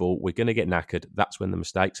chase the ball, we're going to get knackered. That's when the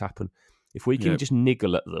mistakes happen. If we can just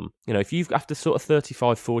niggle at them, if you've after sort of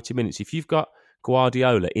 35, 40 minutes, if you've got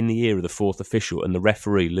Guardiola in the ear of the fourth official and the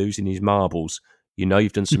referee losing his marbles,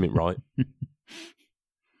 you've done something right.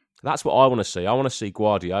 That's what I want to see. I want to see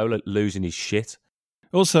Guardiola losing his shit.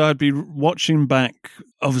 Also, I'd be watching back,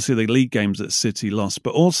 obviously, the league games that City lost,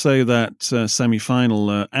 but also that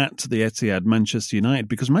semi-final at the Etihad, Manchester United,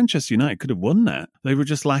 because Manchester United could have won that. They were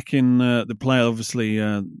just lacking the player. Obviously,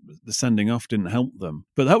 the sending off didn't help them.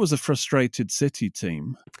 But that was a frustrated City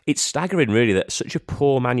team. It's staggering, really, that such a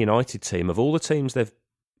poor Man United team, of all the teams they've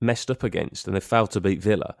messed up against and they've failed to beat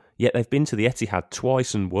Villa, yet they've been to the Etihad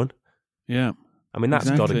twice and won. Yeah. I mean,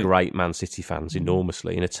 that's got to grate Man City fans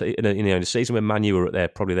enormously in a season when Man U were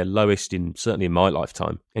at probably their lowest certainly in my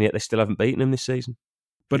lifetime, and yet they still haven't beaten them this season.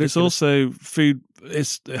 But it's also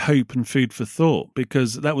it's hope and food for thought,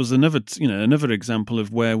 because that was another example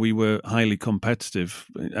of where we were highly competitive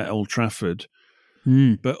at Old Trafford.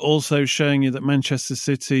 but also showing you that Manchester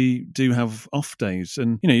City do have off days.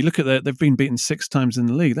 And, you look at they've been beaten 6 times in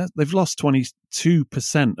the league. They've lost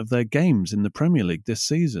 22% of their games in the Premier League this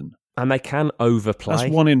season. And they can overplay.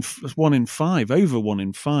 That's 1 in 5, over 1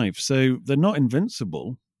 in 5. So they're not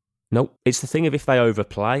invincible. No, it's the thing of if they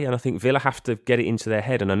overplay, and I think Villa have to get it into their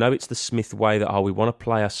head. And I know it's the Smith way that, we want to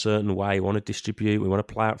play a certain way, we want to distribute, we want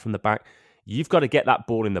to play out from the back. You've got to get that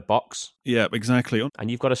ball in the box. Yeah, exactly. And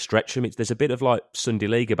you've got to stretch them. There's a bit of like Sunday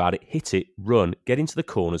League about it. Hit it, run, get into the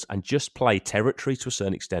corners and just play territory to a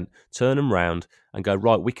certain extent. Turn them round and go,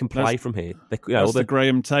 right, we can play from here. That's the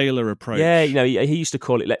Graham Taylor approach. Yeah, he used to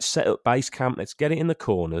call it, let's set up base camp, let's get it in the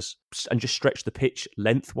corners and just stretch the pitch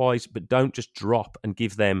lengthwise, but don't just drop and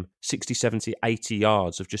give them 60, 70, 80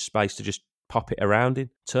 yards of just space to just pop it around in,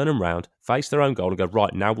 turn them round, face their own goal and go,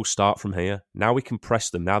 right, now we'll start from here. Now we can press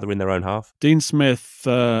them. Now they're in their own half. Dean Smith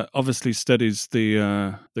obviously studies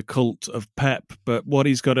the cult of Pep, but what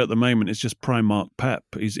he's got at the moment is just Primark Pep.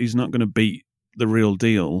 He's not going to beat the real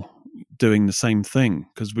deal doing the same thing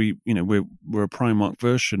because we're a Primark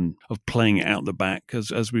version of playing it out the back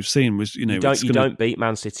as we've seen. You don't beat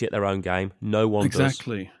Man City at their own game. No one does.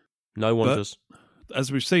 Exactly. No one does.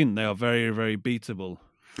 As we've seen, they are very, very beatable.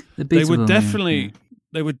 They would definitely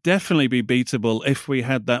be beatable if we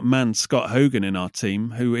had that man Scott Hogan in our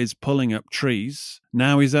team who is pulling up trees.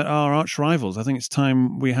 Now he's at our arch rivals. I think it's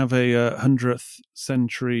time we have a 100th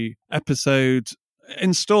century episode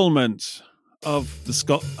installment of the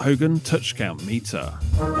Scott Hogan touch count meter.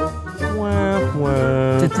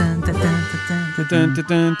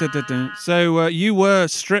 So you were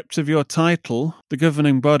stripped of your title. The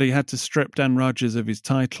governing body had to strip Dan Rodgers of his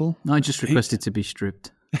title. I just requested to be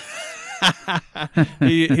stripped.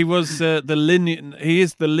 he was the linear. He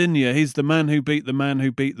is the linear. He's the man who beat the man who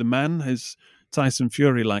beat the man, as Tyson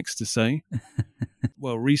Fury likes to say.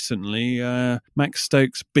 Well, recently, Max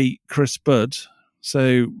Stokes beat Chris Budd.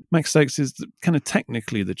 So Max Stokes is kind of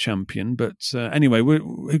technically the champion, but anyway,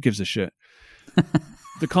 who gives a shit?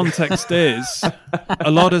 The context is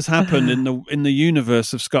a lot has happened in the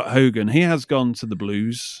universe of Scott Hogan. He has gone to the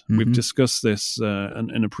Blues. Mm-hmm. We've discussed this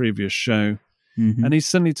in a previous show. Mm-hmm. And he's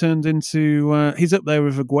suddenly turned into... he's up there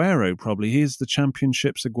with Aguero, probably. He's the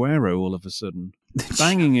championship's Aguero all of a sudden.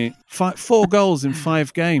 Banging it. 4 goals in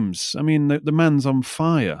 5 games. I mean, the man's on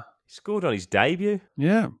fire. He scored on his debut.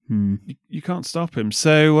 Yeah. You can't stop him.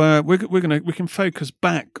 So we can focus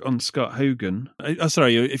back on Scott Hogan.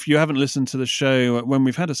 Sorry, if you haven't listened to the show, when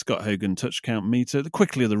we've had a Scott Hogan touch count meter,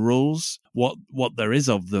 quickly the rules, what there is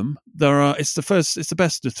of them. It's the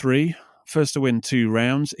best of 3. First to win 2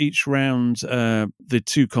 rounds. Each round, the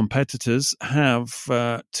 2 competitors have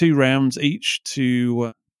 2 rounds each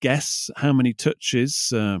to guess how many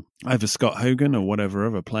touches either Scott Hogan or whatever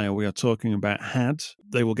other player we are talking about had.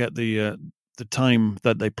 They will get the time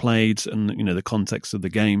that they played and the context of the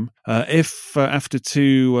game. If after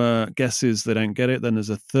 2 guesses they don't get it, then there's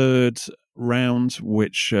a third round,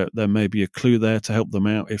 which there may be a clue there to help them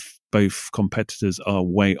out if both competitors are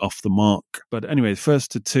way off the mark. But anyway,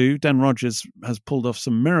 first to 2, Dan Rodgers has pulled off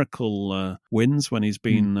some miracle wins when he's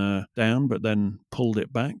been down, but then pulled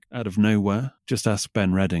it back out of nowhere. Just ask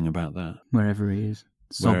Ben Redding about that. Wherever he is.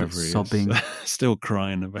 Sobbing. Still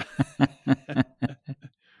crying about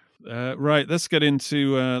Right, let's get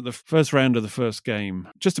into the first round of the first game.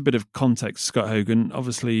 Just a bit of context, Scott Hogan.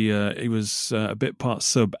 Obviously, he was a bit part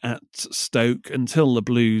sub at Stoke until the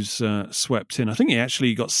Blues swept in. I think he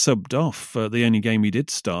actually got subbed off the only game he did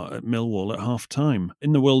start at Millwall at half-time.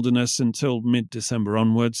 In the wilderness until mid-December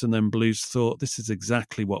onwards, and then Blues thought, this is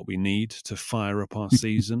exactly what we need to fire up our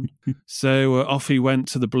season. So off he went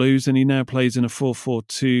to the Blues, and he now plays in a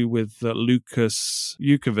 4-4-2 with Lukas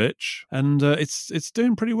Jukovic, and it's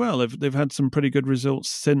doing pretty well. They've had some pretty good results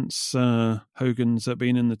since Hogan's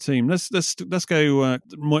been in the team. Let's go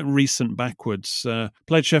more recent backwards.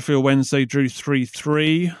 Played Sheffield Wednesday, drew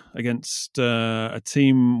 3-3 against a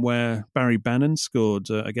team where Barry Bannon scored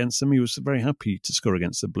against them. He was very happy to score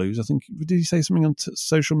against the Blues. I think, did he say something on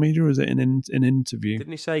social media, or is it in an interview?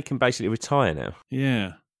 Didn't he say he can basically retire now?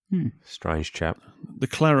 Yeah. Strange chap. The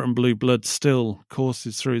claret and blue blood still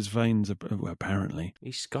courses through his veins, apparently.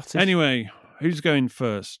 He's Scottish. Anyway, who's going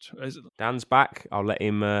first? Dan's back. I'll let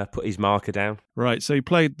him put his marker down. Right, so he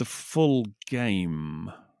played the full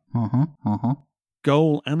game.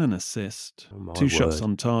 Goal and an assist. 2 shots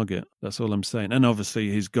on target. That's all I'm saying. And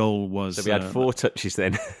obviously his goal was... So we had 4 touches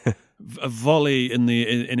then. a volley in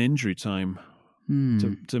injury time.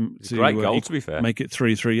 To great goal, to be fair. Make it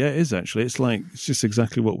 3-3. Yeah, it is actually. It's just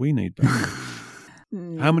exactly what we need.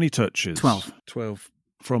 How many touches? 12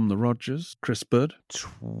 from the Rodgers. Chris Budd.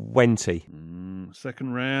 20.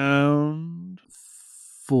 Second round.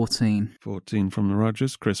 14. 14 from the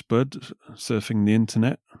Rodgers. Chris Budd, surfing the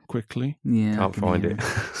internet quickly. Yeah. Can't find it.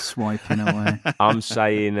 Swiping away. I'm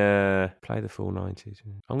saying play the full 90s.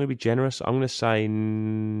 I'm going to be generous. I'm going to say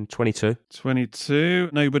 22. 22.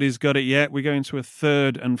 Nobody's got it yet. We go into a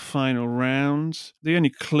third and final round. The only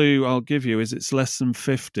clue I'll give you is it's less than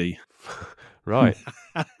 50. Right.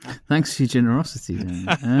 Thanks for your generosity,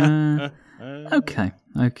 Dan. Okay.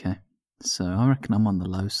 So I reckon I'm on the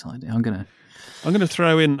low side. I'm going to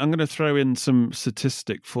throw in some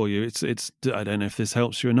statistic for you. It's I don't know if this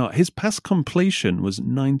helps you or not. His pass completion was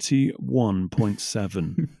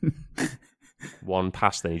 91.7. One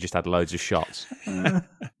pass, then he just had loads of shots.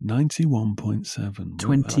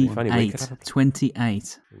 91.7.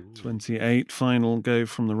 28. 28. Final go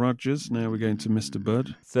from the Rodgers. Now we're going to Mr.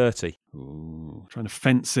 Budd. 30. Ooh, trying to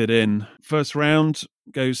fence it in. First round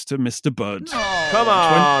goes to Mr. Budd. Oh, come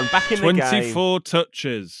on, back in the game. 24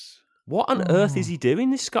 touches. What on earth is he doing,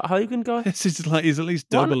 this Scott Hogan guy? This is like he's at least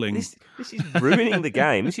doubling. This is ruining the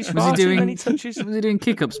game. This is far too many touches. Was he doing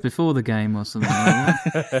kick-ups before the game or something like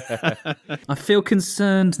that? I feel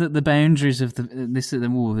concerned that the boundaries of this is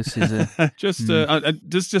a...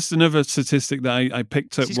 just another statistic that I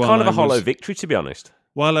picked up. This is kind of a hollow victory, to be honest.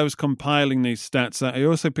 While I was compiling these stats, I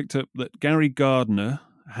also picked up that Gary Gardner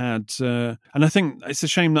had, and I think it's a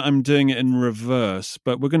shame that I'm doing it in reverse,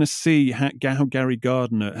 but we're going to see how Gary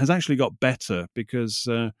Gardner has actually got better because,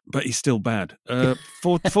 but he's still bad.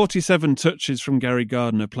 47 touches from Gary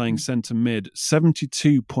Gardner playing centre mid,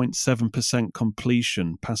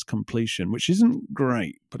 72.7% pass completion, which isn't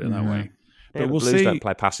great, put it that way. Yeah, but we'll Blues see. Don't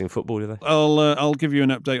play passing football, do they? I'll give you an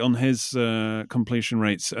update on his completion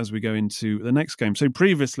rates as we go into the next game. So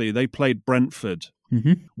previously they played Brentford.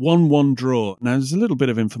 1-1 draw. Now, there's a little bit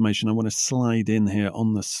of information I want to slide in here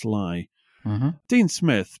on the sly. Dean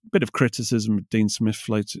Smith, bit of criticism of Dean Smith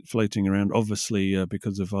floating around, obviously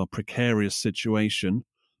because of our precarious situation.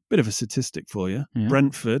 Bit of a statistic for you. Yeah.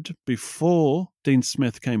 Brentford, before Dean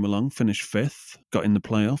Smith came along, finished 5th, got in the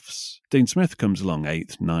playoffs. Dean Smith comes along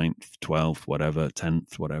 8th, 9th, 12th, whatever,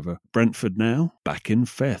 10th, whatever. Brentford now, back in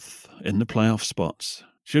 5th, in the playoff spots.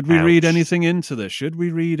 Should we read anything into this?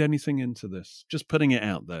 Just putting it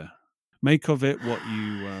out there. Make of it what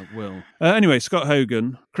you will. Anyway, Scott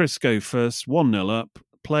Hogan, Chris go first, 1-0 up.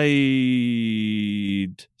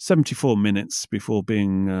 Played 74 minutes before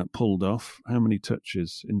being pulled off. How many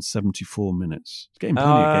touches in 74 minutes? It's getting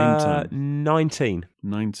plenty of game time. 19.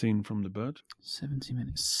 19 from the Bud. 70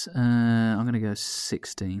 minutes. I'm going to go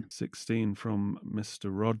 16. 16 from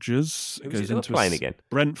Mr. Rodgers. Goes into playing again.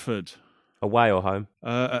 Brentford. Away or home?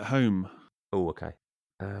 At home. Oh, okay.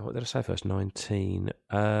 What did I say first? 19.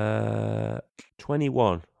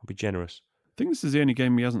 21. I'll be generous. I think this is the only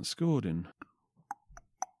game he hasn't scored in.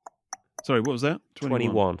 Sorry, what was that?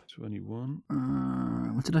 21. 21.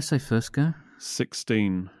 What did I say first, go?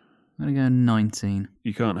 16. I'm going to go 19.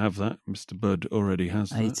 You can't have that. Mr. Budd already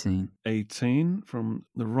has 18. That. 18 from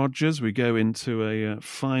the Rodgers. We go into a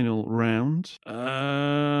final round.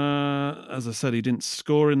 As I said, he didn't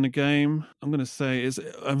score in the game. I'm going to say,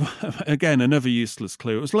 again, another useless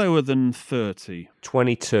clue. It was lower than 30.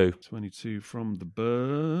 22. 22 from the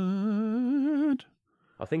Bird.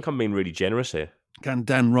 I think I'm being really generous here. Can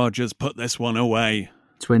Dan Rodgers put this one away?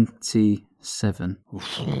 27.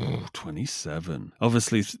 Oof, 27.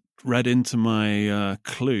 Obviously read into my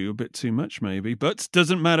clue a bit too much, maybe, but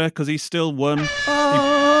doesn't matter because he still won.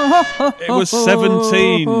 It was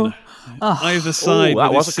 17. Either side.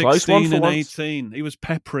 That was a close one for and once. 18. He was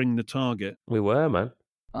peppering the target. We were, man.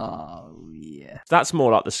 Oh, yeah. That's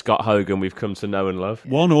more like the Scott Hogan we've come to know and love.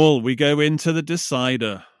 1-1. We go into the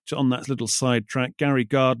decider. On that little sidetrack, Gary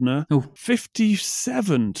Gardner,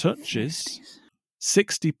 57 touches,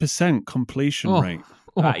 60% completion rate.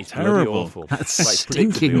 That is terrible. Awful. That's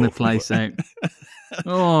stinking the place out.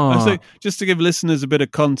 So, just to give listeners a bit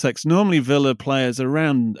of context, normally Villa players are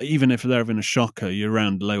around, even if they're having a shocker, you're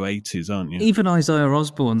around low 80s, aren't you? Even Isaiah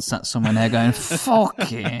Osborne sat somewhere there going,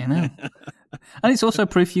 fucking hell. And it's also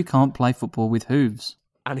proof you can't play football with hooves.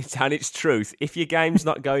 And it's truth. If your game's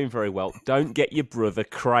not going very well, don't get your brother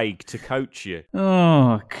Craig to coach you.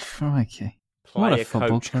 Oh, crikey. Play a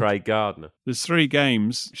coach Craig Gardner. There's 3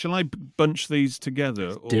 games. Shall I bunch these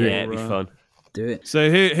together? Yeah, it'd be fun. Do it.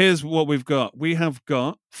 So here's what we've got. We have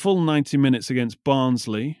got full 90 minutes against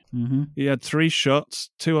Barnsley. Mm-hmm. He had 3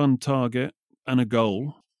 shots, 2 on target, and a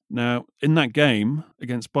goal. Now, in that game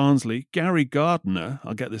against Barnsley, Gary Gardner,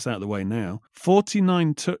 I'll get this out of the way now,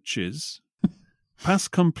 49 touches... Pass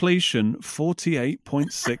completion,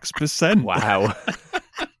 48.6%. Wow.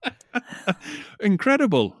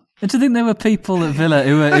 Incredible. And do you think there were people at Villa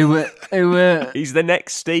who were... He's the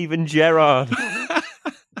next Steven Gerrard.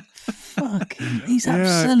 He's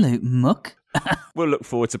absolute muck. We'll look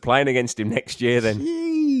forward to playing against him next year then.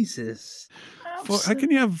 Jesus. How can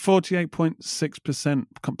you have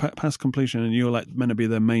 48.6% pass completion and you're meant to be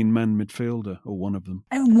their main man midfielder, or one of them?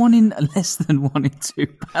 And less than 1 in 2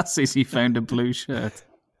 passes, he found a blue shirt.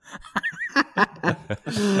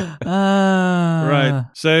 Right.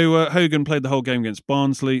 So Hogan played the whole game against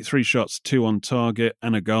Barnsley, 3 shots, 2 on target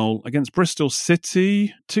and a goal. Against Bristol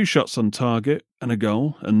City, 2 shots on target and a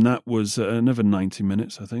goal, and that was another 90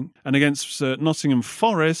 minutes, I think. And against Nottingham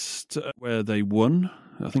Forest, where they won,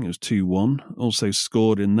 I think it was 2-1, also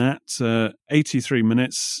scored in that. 83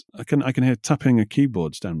 minutes. I can hear tapping a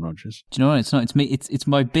keyboard, Dan Rogers. Do you know what? It's not. It's me. It's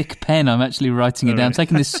my Bic pen. I'm actually writing it down. I'm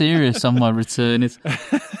taking this serious on my return.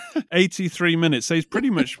 83 minutes. So he's pretty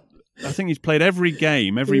much, I think he's played every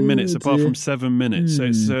game, every minute, apart from 7 minutes. So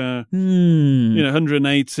it's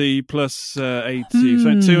 180 plus 80,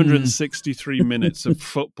 so 263 minutes of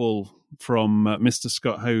football from Mr.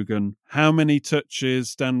 Scott Hogan. How many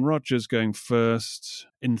touches? Dan Rogers going first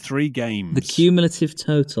in 3 games. The cumulative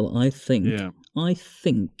total, I think.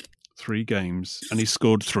 3 games, and he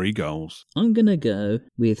scored 3 goals. I'm going to go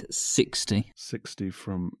with 60. 60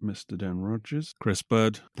 from Mr. Dan Rogers. Chris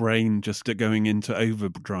Bird, brain just going into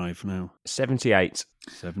overdrive now. 78.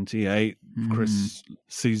 78. Chris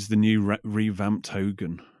sees the new revamped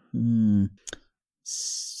Hogan.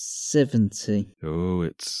 70. Oh,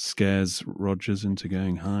 it scares Rogers into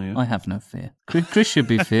going higher. I have no fear. Chris should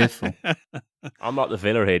be fearful. I'm like the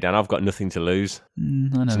Villa here, Dan. I've got nothing to lose. I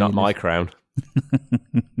know it's not my crown.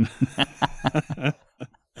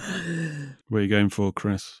 What are you going for,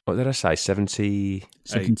 Chris? What did I say? 78.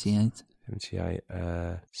 78.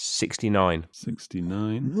 69.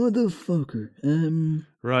 69. Motherfucker.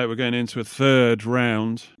 Right, we're going into a third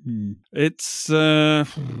round. It's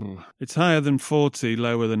higher than 40,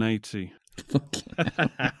 lower than 80.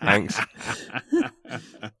 Thanks.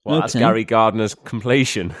 Well, that's Gary Gardner's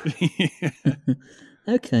completion.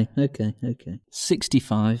 Okay.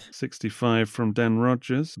 65. 65 from Dan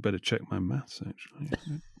Rogers. Better check my maths, actually.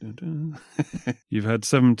 You've had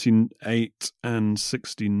 78 and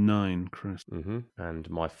 69, Chris. Mm-hmm. And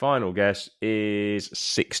my final guess is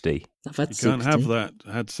 60. I've had 60. You can't have that.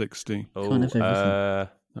 I had 60. Can't have everything. That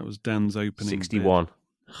was Dan's opening 61. Bid.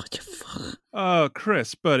 Oh,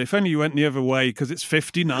 Chris, but if only you went the other way, because it's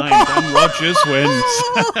 59. Dan Rogers wins.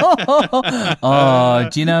 Oh,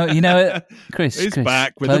 do you know, Chris? He's Chris,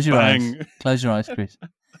 back with close a your bang. Eyes. Close your eyes, Chris.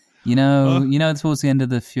 You know towards the end of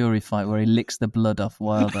the Fury fight where he licks the blood off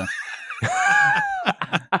Wilder.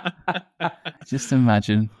 Just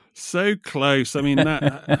imagine. So close. I mean,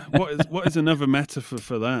 that. What is another metaphor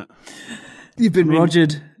for that? You've been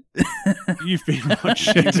Rogered. You've been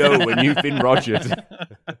Rogered. No, when you've been Rogered.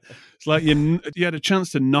 It's like you had a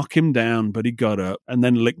chance to knock him down, but he got up and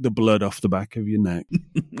then licked the blood off the back of your neck.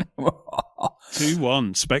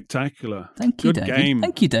 2-1, spectacular. Thank you, Good David. game.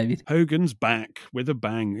 Thank you, David. Hogan's back with a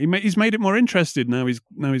bang. He's made it more interested now. He's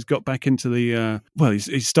got back into the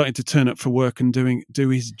he's starting to turn up for work and do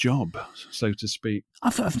his job, so to speak.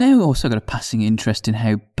 I've now also got a passing interest in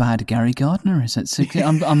how bad Gary Gardner is.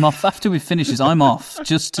 I'm off after we finish this. I'm off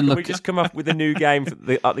just to look. Can we just come up with a new game for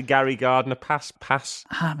the Gary Gardner pass?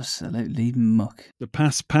 Absolutely muck. The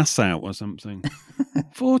pass out or something.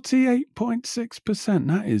 48.6%.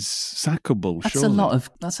 That is sackable. That's surely.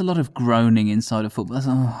 That's a lot of groaning inside of football.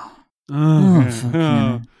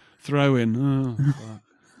 Throw in. Fuck.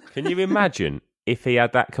 Can you imagine if he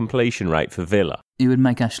had that completion rate for Villa? He would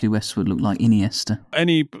make Ashley Westwood look like Iniesta.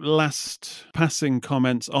 Any last passing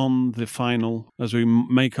comments on the final as we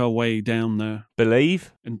make our way down there?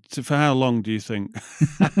 Believe? And for how long do you think?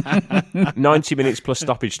 90 minutes plus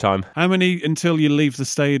stoppage time. How many until you leave the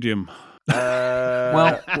stadium?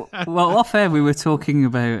 Well, off air we were talking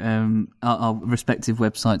about our respective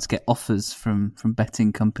websites get offers from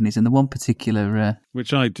betting companies, and the one particular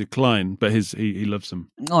which I decline, but he loves them.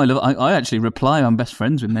 Oh, I actually reply. I'm best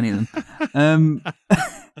friends with many of them.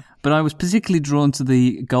 But I was particularly drawn to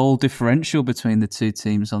the goal differential between the two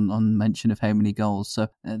teams on mention of how many goals. So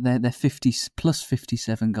they're 50 plus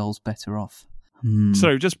 57 goals better off.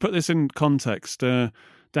 So just put this in context.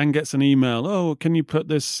 Dan gets an email. Oh, can you put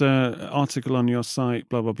this article on your site?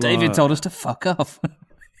 Blah, blah, blah. David told us to fuck off.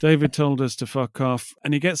 David told us to fuck off.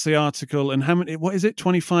 And he gets the article. And what is it?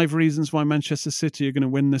 25 reasons why Manchester City are going to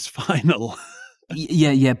win this final.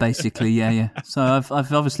 Yeah, basically, yeah. So I've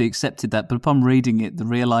obviously accepted that. But upon reading it, the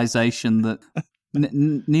realisation that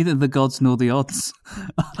neither the gods nor the odds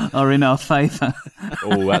are in our favour.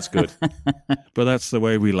 Oh, that's good. But that's the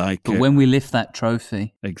way we like it. But when we lift that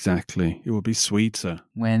trophy... Exactly. It will be sweeter.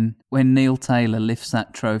 When Neil Taylor lifts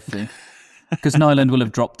that trophy Because Nyland will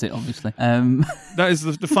have dropped it, obviously. That is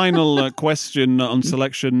the final question on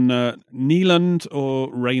selection. Nyland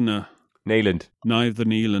or Rayner? Nyland. Neither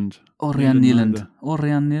Nyland. Orion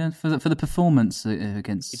Nyland for the performance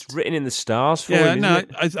against. It's written in the stars for him.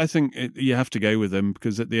 Isn't it? I think you have to go with him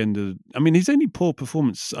because at the end of, his only poor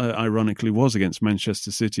performance, ironically, was against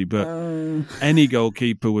Manchester City. But any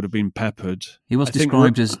goalkeeper would have been peppered. He was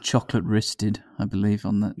described as chocolate wristed, I believe,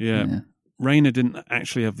 on that. Yeah. Rayner didn't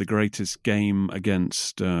actually have the greatest game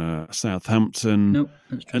against Southampton. Nope,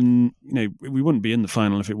 that's true. And, we wouldn't be in the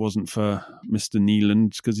final if it wasn't for Mr.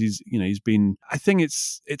 Nyland because he's been... I think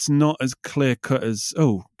it's not as clear-cut as,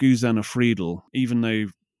 Guzan or Friedel, even though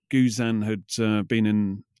Guzan had been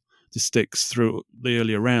in the sticks through the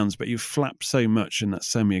earlier rounds, but you flapped so much in that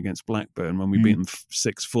semi against Blackburn when we beat them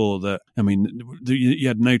 6-4 that, you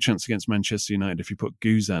had no chance against Manchester United if you put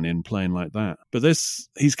Guzan in playing like that. But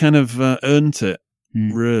he's kind of earned it,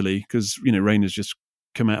 really, because, Rayner's just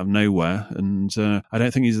come out of nowhere, and I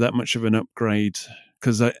don't think he's that much of an upgrade.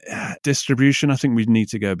 Because distribution, I think we need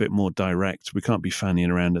to go a bit more direct. We can't be fannying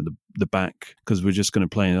around at the back because we're just going to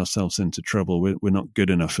play ourselves into trouble. We're not good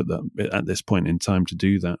enough at this point in time to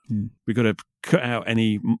do that. We've got to cut out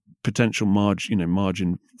any potential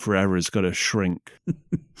margin for error has got to shrink.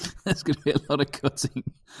 There's going to be a lot of cutting.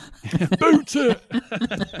 Boot it!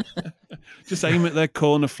 Just aim at their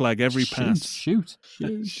corner flag every pass. Shoot.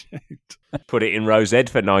 Put it in Rose Ed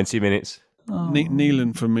for 90 minutes.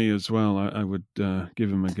 Nyland for me as well. I would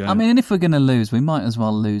give him a go. And if we're going to lose, we might as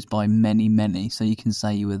well lose by many, many, so you can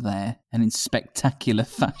say you were there, and in spectacular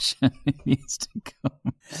fashion in years to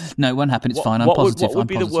come. No, it won't happen. It's fine. I'm positive. What would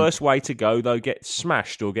be the worst way to go, though? Get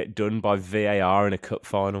smashed or get done by VAR in a cup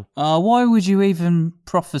final? Why would you even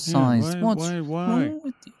prophesise? Why?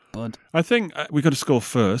 Bud? I think we've got to score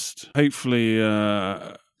first. Hopefully...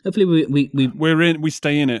 Hopefully we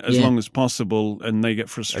stay in it as long as possible, and they get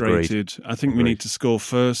frustrated. Agreed. I think we need to score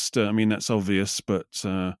first. That's obvious, but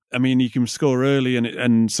you can score early,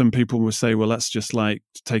 and some people will say, well, that's just like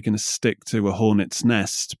taking a stick to a hornet's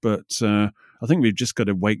nest. But I think we've just got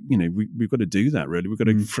to wait. We've got to do that. Really, we've got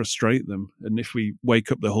to frustrate them, and if we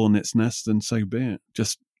wake up the hornet's nest, then so be it.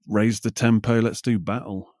 Just raise the tempo. Let's do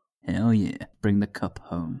battle. Hell yeah! Bring the cup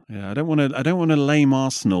home. Yeah, I don't want a lame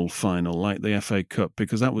Arsenal final like the FA Cup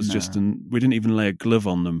because that was we didn't even lay a glove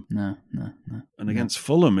on them. No. And against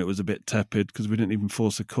Fulham, it was a bit tepid because we didn't even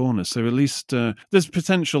force a corner. So at least there's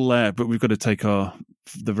potential there, but we've got to take the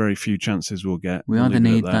very few chances we'll get. We either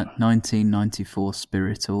need that 1994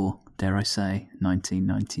 spirit or, dare I say,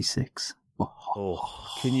 1996.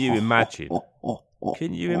 Can you imagine?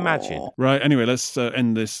 Can you imagine? Right, anyway, let's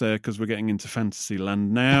end this because we're getting into fantasy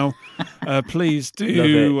land now. Please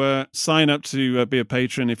do sign up to be a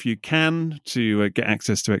patron if you can to get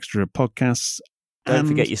access to extra podcasts. Don't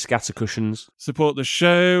forget your scatter cushions. Support the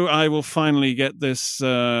show. I will finally get this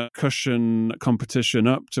cushion competition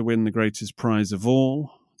up to win the greatest prize of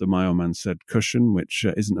all. The My Old Man Said cushion, which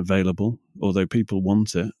isn't available, although people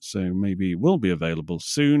want it, so maybe it will be available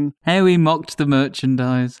soon. How he mocked the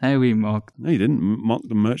merchandise. No, you didn't mock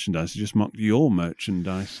the merchandise, you just mocked your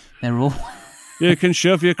merchandise. They're all... You can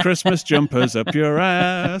shove your Christmas jumpers up your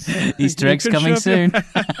ass. Easter eggs coming soon.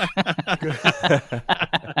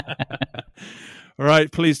 All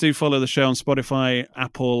right, please do follow the show on Spotify,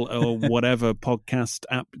 Apple, or whatever podcast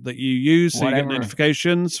app that you use so you get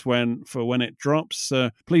notifications when it drops.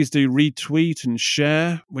 Please do retweet and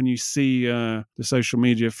share when you see the social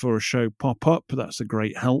media for a show pop up. That's a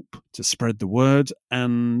great help to spread the word.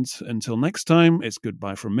 And until next time, it's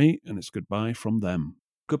goodbye from me and it's goodbye from them.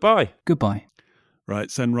 Goodbye.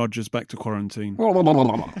 Right, send Rogers back to quarantine.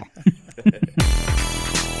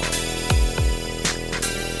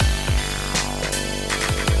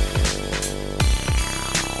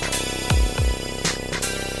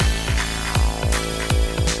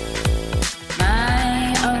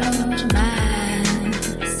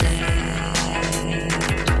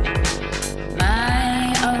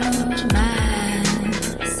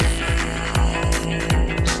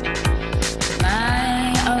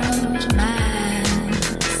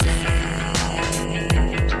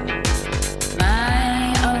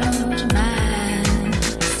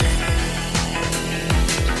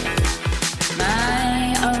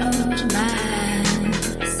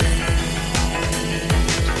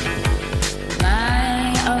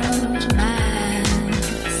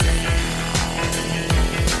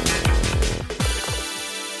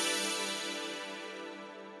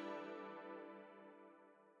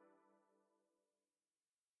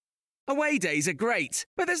 Away days are great,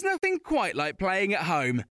 but there's nothing quite like playing at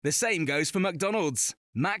home. The same goes for McDonald's.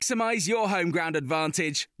 Maximise your home ground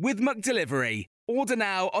advantage with McDelivery. Order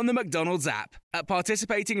now on the McDonald's app. At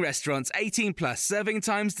participating restaurants, 18 plus, serving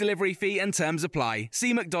times, delivery fee and terms apply.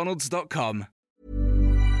 See mcdonalds.com.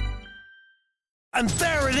 And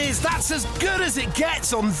there it is, that's as good as it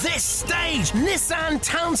gets on this stage. Nissan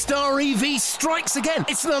Townstar EV strikes again.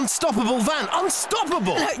 It's an unstoppable van,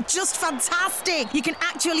 unstoppable. Just fantastic. You can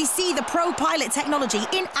actually see the ProPilot technology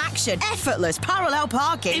in action. Effortless parallel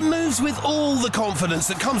parking. It moves with all the confidence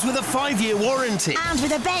that comes with a 5-year warranty. And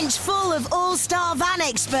with a bench full of all-star van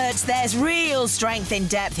experts, there's real strength in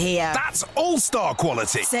depth here. That's all-star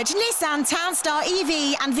quality. Search Nissan Townstar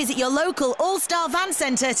EV and visit your local all-star van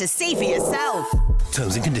centre to see for yourself.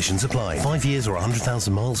 Terms and conditions apply. 5 years or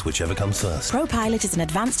 100,000 miles, whichever comes first. ProPilot is an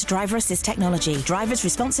advanced driver assist technology. Driver's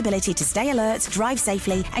responsibility to stay alert, drive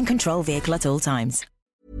safely, and control vehicle at all times.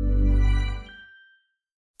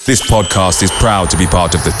 This podcast is proud to be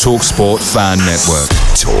part of the TalkSport Fan Network.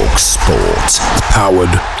 TalkSport.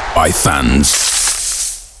 Powered by fans.